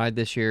fun ride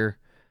this year,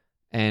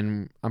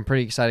 and I'm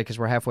pretty excited because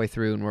we're halfway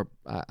through, and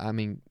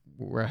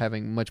we're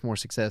having much more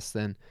success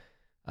than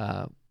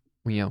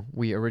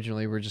we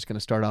originally were just going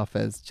to start off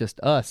as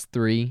just us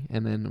 3,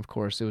 and then of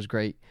course it was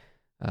great.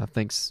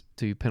 Thanks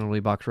to Penalty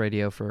Box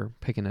Radio for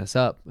picking us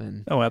up,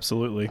 and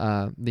absolutely,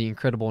 the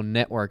incredible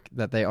network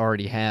that they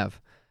already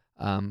have.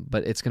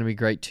 But it's going to be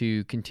great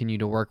to continue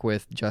to work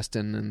with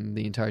Justin and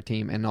the entire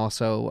team, and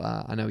also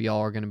I know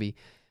y'all are going to be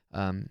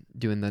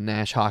doing the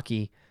Nash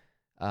Hockey,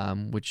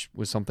 which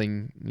was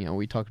something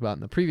we talked about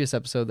in the previous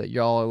episode that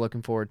y'all are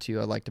looking forward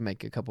to. I'd like to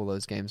make a couple of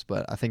those games,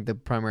 but I think the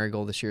primary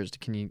goal this year is to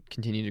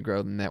continue to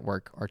grow the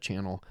network, our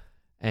channel,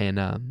 and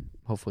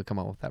hopefully come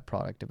up with that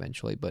product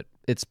eventually. But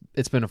it's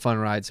been a fun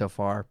ride so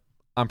far.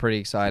 I'm pretty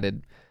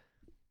excited.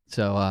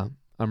 So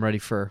I'm ready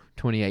for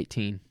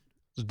 2018.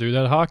 Let's do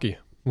that hockey.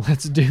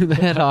 Let's do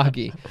that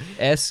hockey.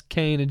 S,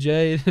 K, and a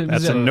J.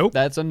 That's a nope.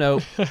 That's a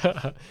nope.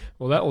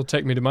 Well, that will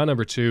take me to my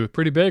number 2.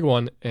 Pretty big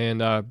one,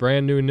 and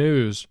brand new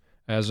news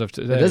as of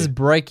today. This is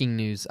breaking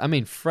news. I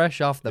mean,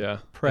 fresh off the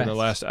press. In the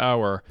last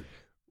hour.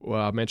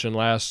 Well, I mentioned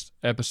last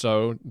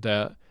episode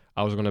that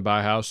I was going to buy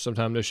a house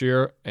sometime this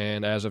year,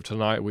 and as of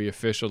tonight, we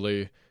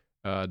officially,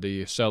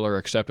 the seller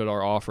accepted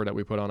our offer that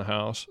we put on a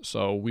house,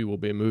 so we will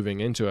be moving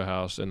into a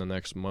house in the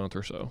next month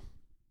or so.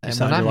 You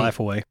signed your life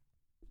away.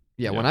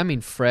 Yeah, when I mean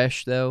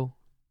fresh, though,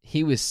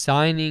 he was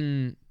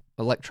signing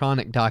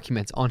electronic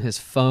documents on his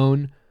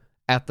phone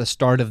at the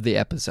start of the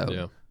episode.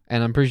 Yeah.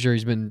 And I'm pretty sure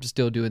he's been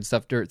still doing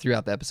stuff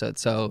throughout the episode.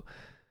 So,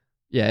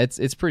 yeah,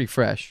 it's pretty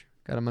fresh.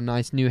 Got him a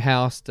nice new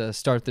house to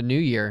start the new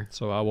year.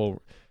 So I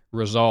will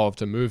resolve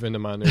to move into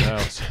my new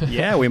house.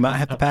 Yeah, we might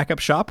have to pack up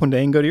shop one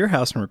day and go to your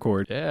house and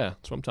record. Yeah,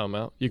 that's what I'm talking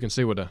about. You can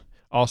see what an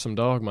awesome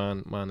dog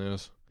mine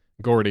is.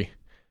 Gordy.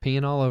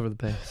 Peeing all over the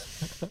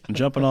place.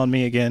 Jumping on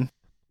me again.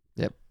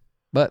 Yep.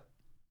 But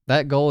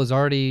that goal is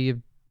already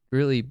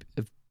really,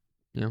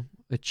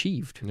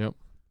 achieved. Yep.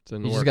 It's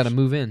in the You works. just got to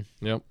move in.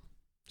 Yep.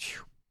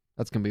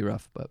 That's going to be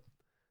rough, but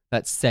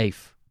that's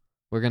safe.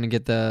 We're going to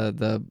get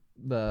the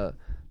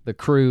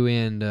crew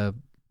in.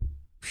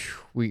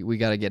 We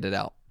got to get it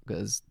out,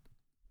 because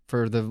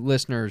for the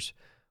listeners,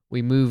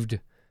 we moved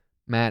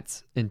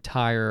Matt's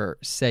entire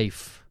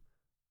safe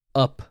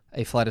up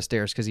a flight of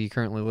stairs because he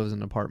currently lives in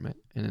an apartment,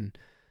 and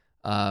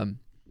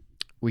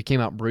we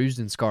came out bruised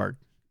and scarred.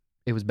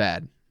 It was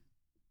bad.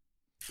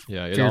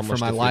 Yeah, it Feared almost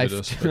for my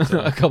defeated life us,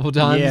 but, a couple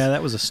times. Yeah,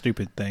 that was a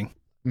stupid thing.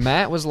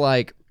 Matt was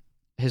like,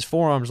 his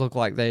forearms looked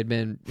like he'd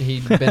been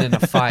in a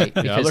fight.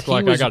 yeah, it looked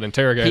like I got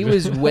interrogated. He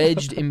was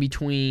wedged in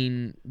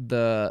between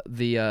the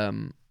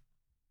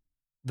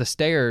the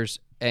stairs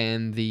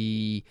and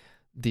the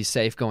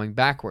safe going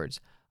backwards.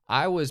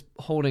 I was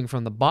holding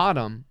from the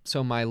bottom,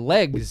 so my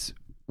legs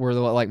were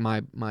like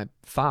my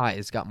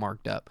thighs got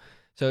marked up.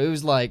 So it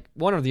was like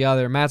one or the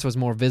other. Matt's was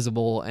more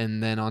visible,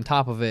 and then on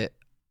top of it,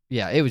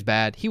 yeah, it was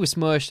bad. He was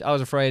smushed. I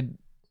was afraid.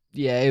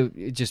 Yeah,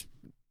 it just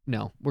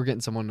no. We're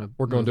getting someone to.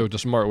 We're going to do it the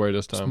smart way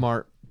this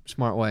time.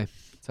 Smart way.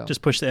 So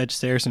Just push the edge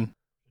stairs and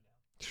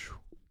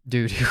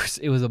dude,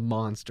 it was a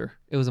monster.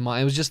 It was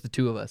just the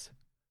two of us.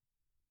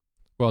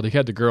 Well, they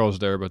had the girls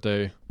there, but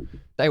they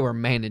were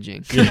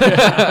managing. They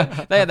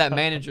had that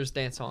manager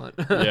stance on.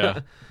 Yeah.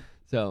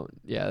 So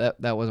yeah,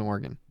 that wasn't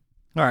working.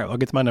 all right, I'll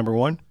get to my number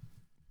 1.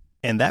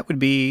 And that would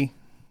be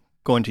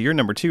going to your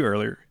number 2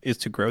 earlier, is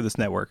to grow this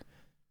network.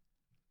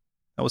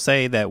 I will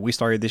say that we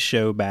started this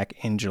show back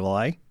in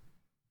July.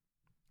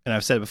 And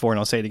I've said it before and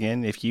I'll say it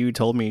again. If you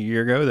told me a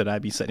year ago that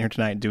I'd be sitting here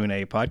tonight doing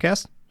a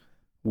podcast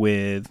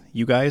with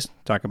you guys,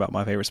 talking about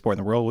my favorite sport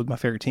in the world with my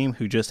favorite team,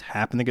 who just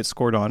happened to get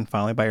scored on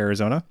finally by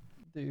Arizona.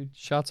 Dude,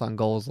 shots on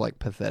goal is like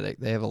pathetic.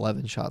 They have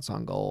 11 shots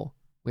on goal.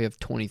 We have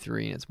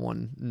 23 and it's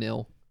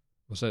 1-0.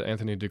 was that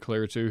Anthony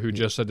Duclair too, who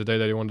just said today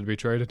that he wanted to be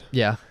traded.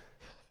 Yeah.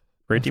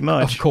 Pretty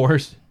much. Of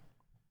course.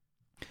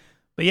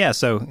 But yeah,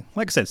 so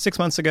like I said, 6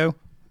 months ago,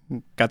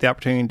 got the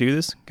opportunity to do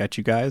this. Got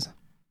you guys.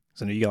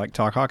 So I know you like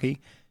talk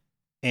hockey.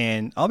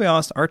 And I'll be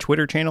honest, our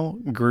Twitter channel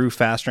grew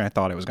faster than I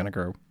thought it was going to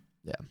grow.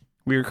 Yeah.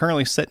 We are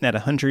currently sitting at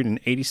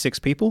 186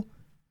 people.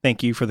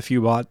 Thank you for the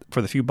few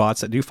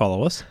bots that do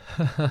follow us.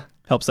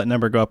 Helps that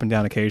number go up and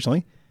down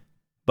occasionally.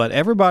 But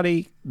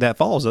everybody that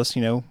follows us,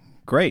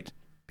 great.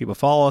 People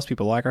follow us.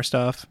 People like our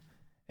stuff.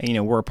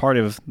 And, we're a part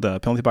of the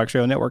Penalty Box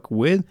Radio Network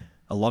with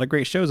a lot of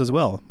great shows as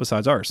well,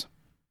 besides ours.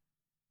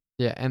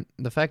 Yeah, and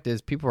the fact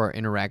is people are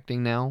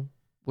interacting now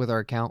with our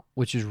account,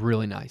 which is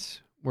really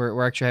nice.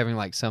 We're actually having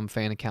like some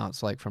fan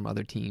accounts like from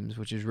other teams,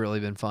 which has really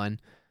been fun.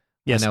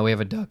 Yes. I know we have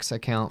a Ducks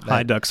account.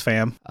 Hi, Ducks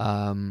fam.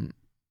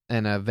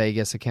 And a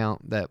Vegas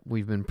account that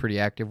we've been pretty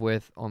active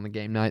with on the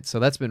game night. So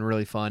that's been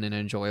really fun and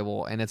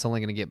enjoyable, and it's only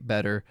going to get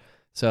better.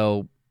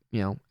 So,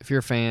 if you're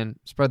a fan,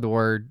 spread the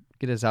word,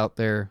 get us out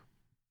there,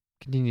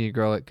 continue to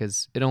grow it,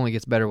 because it only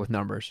gets better with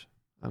numbers.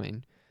 I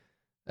mean,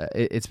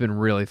 it's been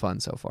really fun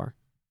so far.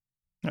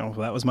 Oh, well,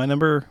 that was my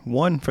number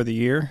 1 for the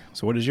year.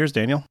 So what is yours,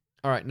 Daniel?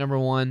 All right, number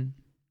 1,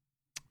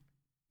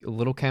 a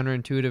little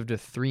counterintuitive to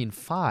 3 and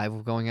 5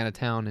 of going out of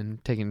town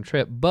and taking a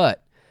trip,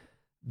 but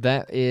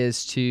that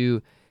is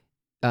to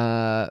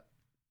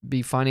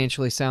be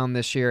financially sound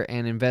this year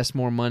and invest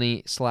more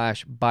money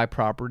 / buy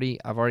property.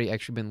 I've already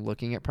actually been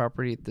looking at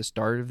property at the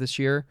start of this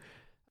year,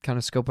 kind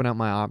of scoping out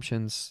my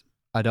options.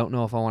 I don't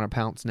know if I want to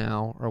pounce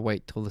now or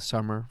wait till the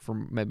summer for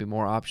maybe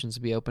more options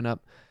to be open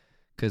up,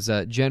 because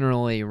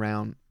generally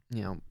around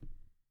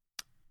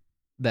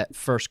that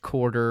first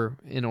quarter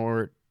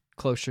or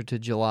closer to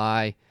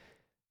July,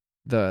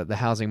 the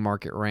housing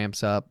market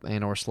ramps up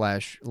and or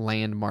 /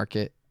 land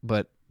market.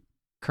 But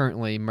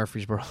currently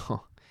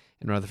Murfreesboro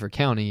in Rutherford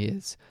County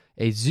is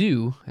a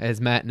zoo, as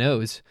Matt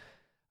knows.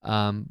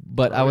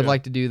 But I would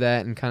like to do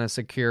that and kind of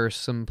secure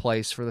some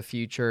place for the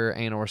future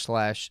and or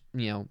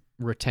 /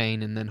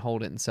 retain and then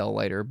hold it and sell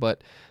later.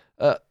 But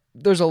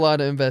there's a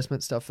lot of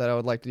investment stuff that I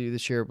would like to do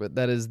this year, but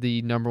that is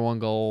the number 1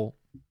 goal,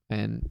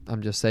 and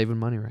I'm just saving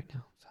money right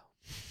now. So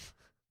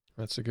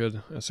That's a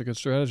good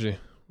strategy.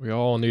 We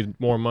all need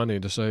more money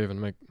to save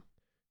and make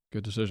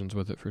good decisions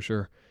with it for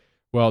sure.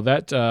 Well,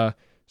 that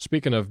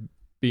speaking of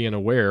being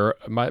aware,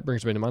 it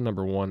brings me to my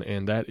number 1,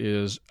 and that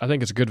is, I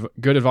think it's good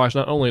advice,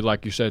 not only,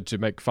 like you said, to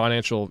make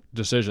financial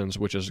decisions,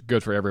 which is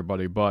good for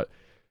everybody, but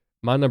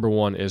my number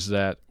 1 is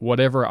that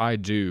whatever I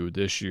do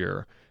this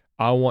year,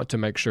 I want to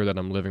make sure that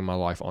I'm living my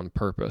life on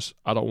purpose.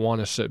 I don't want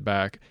to sit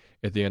back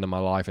at the end of my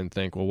life and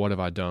think, well, what have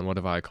I done? What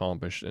have I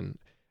accomplished? And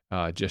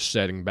just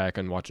sitting back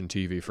and watching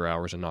TV for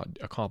hours and not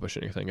accomplish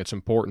anything. It's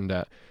important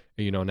that,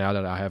 now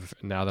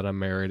that I'm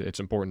married,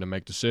 it's important to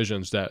make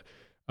decisions that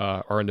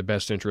are in the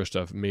best interest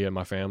of me and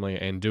my family,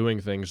 and doing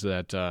things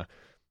that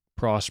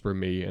prosper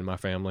me and my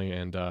family,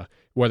 and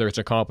whether it's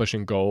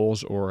accomplishing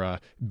goals or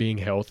being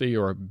healthy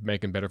or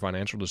making better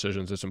financial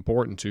decisions, it's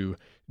important to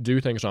do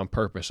things on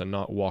purpose and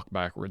not walk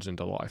backwards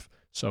into life.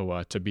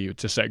 So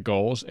to set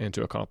goals and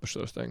to accomplish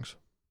those things.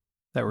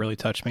 That really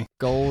touched me.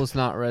 goals,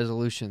 not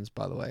resolutions,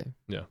 by the way.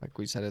 Yeah. Like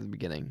we said at the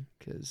beginning,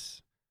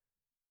 because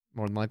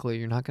more than likely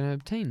you're not going to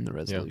obtain the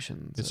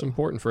resolution. It's so.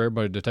 important for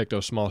everybody to take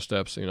those small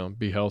steps,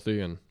 be healthy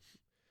and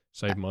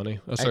save money.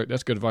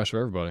 That's good advice for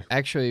everybody.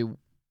 Actually,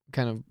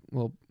 kind of,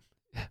 well,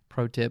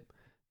 pro tip,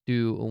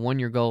 do a 1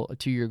 year goal, a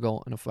 2 year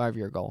goal, and a 5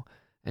 year goal,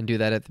 and do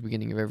that at the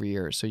beginning of every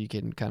year so you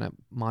can kind of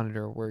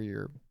monitor where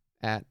you're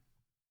at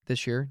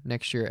this year,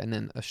 next year, and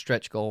then a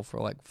stretch goal for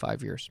like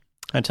 5 years.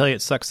 I tell you,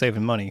 it sucks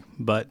saving money,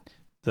 but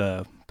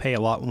pay a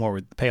lot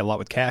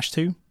with cash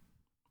too.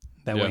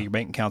 That way your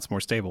bank account's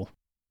more stable.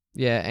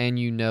 Yeah, and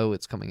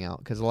it's coming out,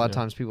 because a lot of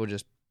times people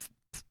just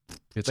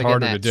it's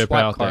harder to dip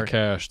out that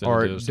cash than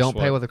or it is don't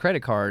pay with a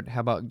credit card.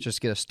 How about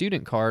just get a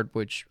student card,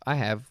 which I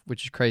have,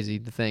 which is crazy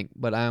to think,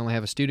 but I only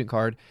have a student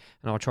card,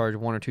 and I'll charge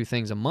 1 or 2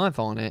 things a month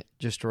on it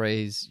just to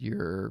raise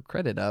your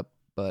credit up.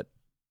 but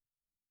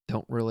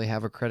don't really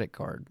have a credit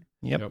card.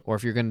 Yep. Or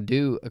if you're going to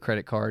do a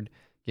credit card,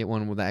 get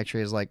one that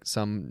actually has like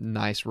some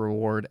nice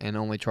reward and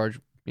only charge,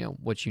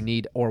 what you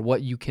need or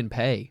what you can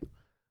pay.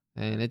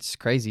 And it's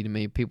crazy to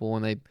me, people,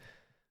 when they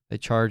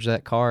charge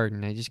that card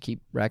and they just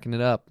keep racking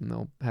it up and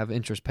they'll have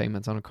interest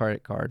payments on a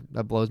credit card.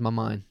 That blows my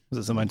mind.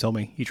 Somebody told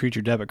me you treat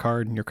your debit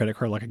card and your credit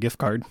card like a gift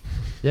card.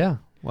 Yeah.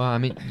 Well, I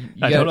mean,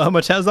 I don't know how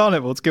much has on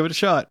it, but let's give it a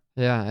shot.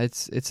 Yeah,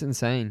 it's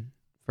insane.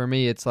 For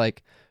me, it's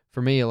like,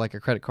 a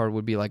credit card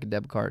would be like a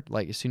debit card.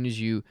 Like as soon as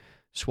you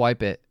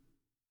swipe it,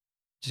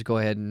 just go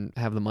ahead and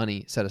have the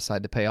money set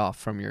aside to pay off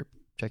from your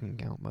checking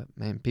account. But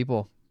man,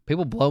 people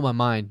blow my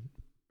mind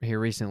here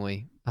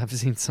recently. I've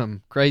seen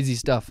some crazy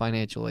stuff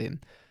financially,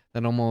 and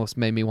that almost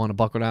made me want to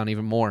buckle down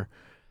even more.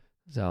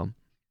 So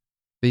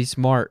be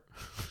smart.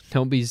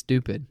 Don't be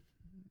stupid.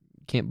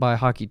 Can't buy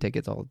hockey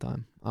tickets all the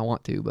time. I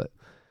want to, but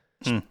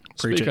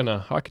speaking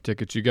of hockey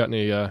tickets, we got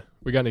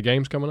any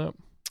games coming up?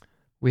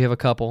 We have a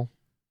couple,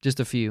 just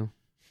a few.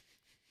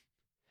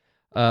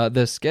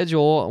 The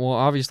schedule, well,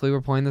 obviously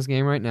we're playing this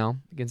game right now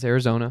against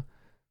Arizona.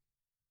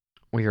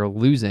 We are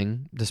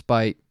losing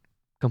despite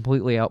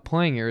completely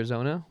outplaying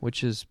Arizona,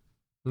 which is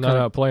not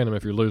outplaying them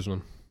if you're losing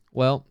them.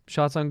 Well,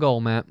 shots on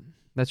goal, Matt.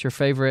 That's your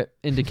favorite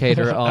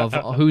indicator of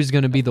who's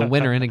going to be the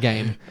winner in a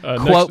game.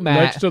 Quote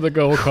Matt. Next to the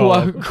goal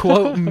call.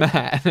 Quote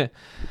Matt.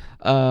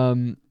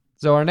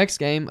 So our next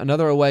game,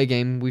 another away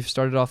game. We've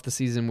started off the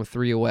season with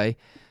 3 away.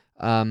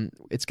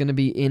 It's going to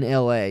be in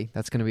LA.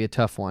 That's going to be a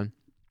tough one.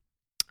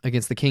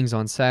 Against the Kings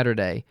on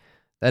Saturday.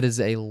 That is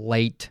a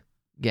late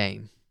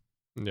game.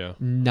 Yeah.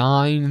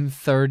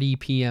 9:30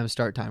 p.m.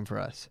 start time for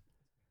us.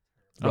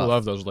 I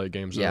love those late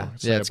games. Yeah,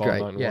 though. It's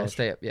great. Yeah,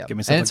 stay up. Yeah, Give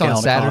me and it's on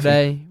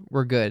Saturday.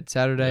 We're good.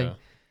 Saturday. Yeah.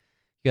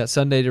 You got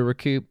Sunday to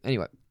recoup.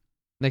 Anyway,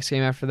 next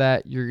game after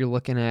that, you're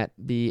looking at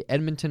the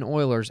Edmonton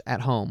Oilers at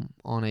home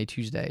on a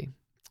Tuesday.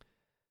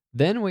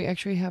 Then we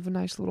actually have a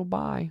nice little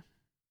bye.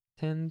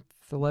 10th,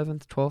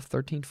 11th, 12th,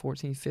 13th,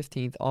 14th,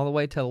 15th, all the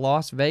way to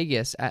Las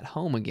Vegas at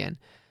home again.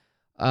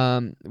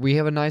 We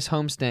have a nice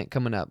home stint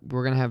coming up.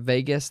 We're going to have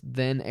Vegas,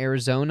 then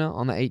Arizona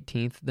on the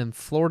 18th, then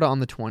Florida on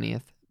the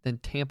 20th, then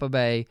Tampa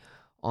Bay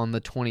on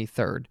the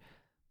 23rd.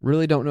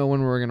 Really don't know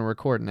when we're going to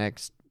record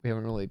next. We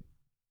haven't really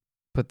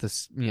put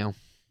this,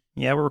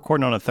 Yeah, we're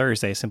recording on a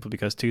Thursday simply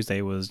because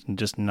Tuesday was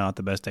just not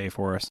the best day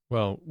for us.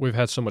 Well, we've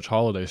had so much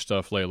holiday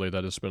stuff lately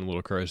that it's been a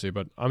little crazy,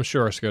 but I'm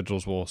sure our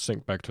schedules will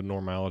sink back to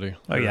normality.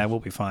 Oh, yeah,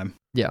 we'll be fine.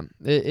 Yeah,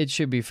 it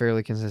should be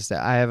fairly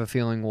consistent. I have a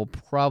feeling we'll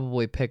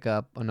probably pick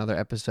up another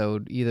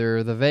episode,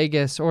 either the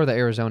Vegas or the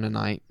Arizona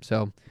night.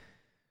 So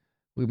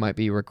we might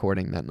be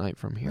recording that night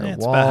from here. Yeah,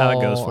 it's about how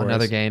it goes for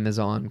another us. game is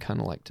on, kind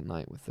of like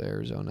tonight with the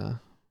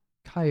Arizona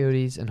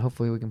Coyotes, and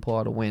hopefully we can pull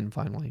out a win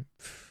finally.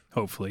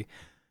 Hopefully.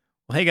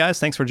 Well, hey, guys,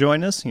 thanks for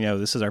joining us.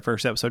 This is our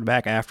first episode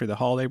back after the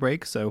holiday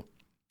break, so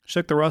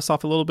shook the rust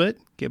off a little bit,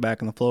 get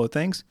back in the flow of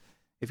things.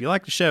 If you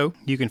like the show,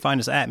 you can find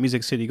us at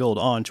Music City Gold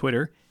on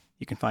Twitter.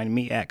 You can find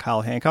me at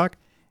Kyle Hancock.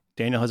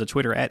 Daniel has a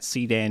Twitter at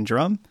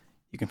CDanDrum.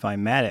 You can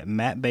find Matt at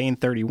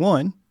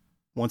MattBain31.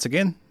 Once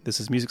again,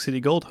 this is Music City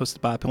Gold, hosted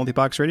by Penalty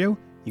Box Radio.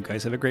 You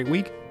guys have a great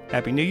week.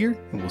 Happy New Year,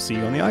 and we'll see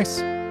you on the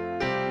ice.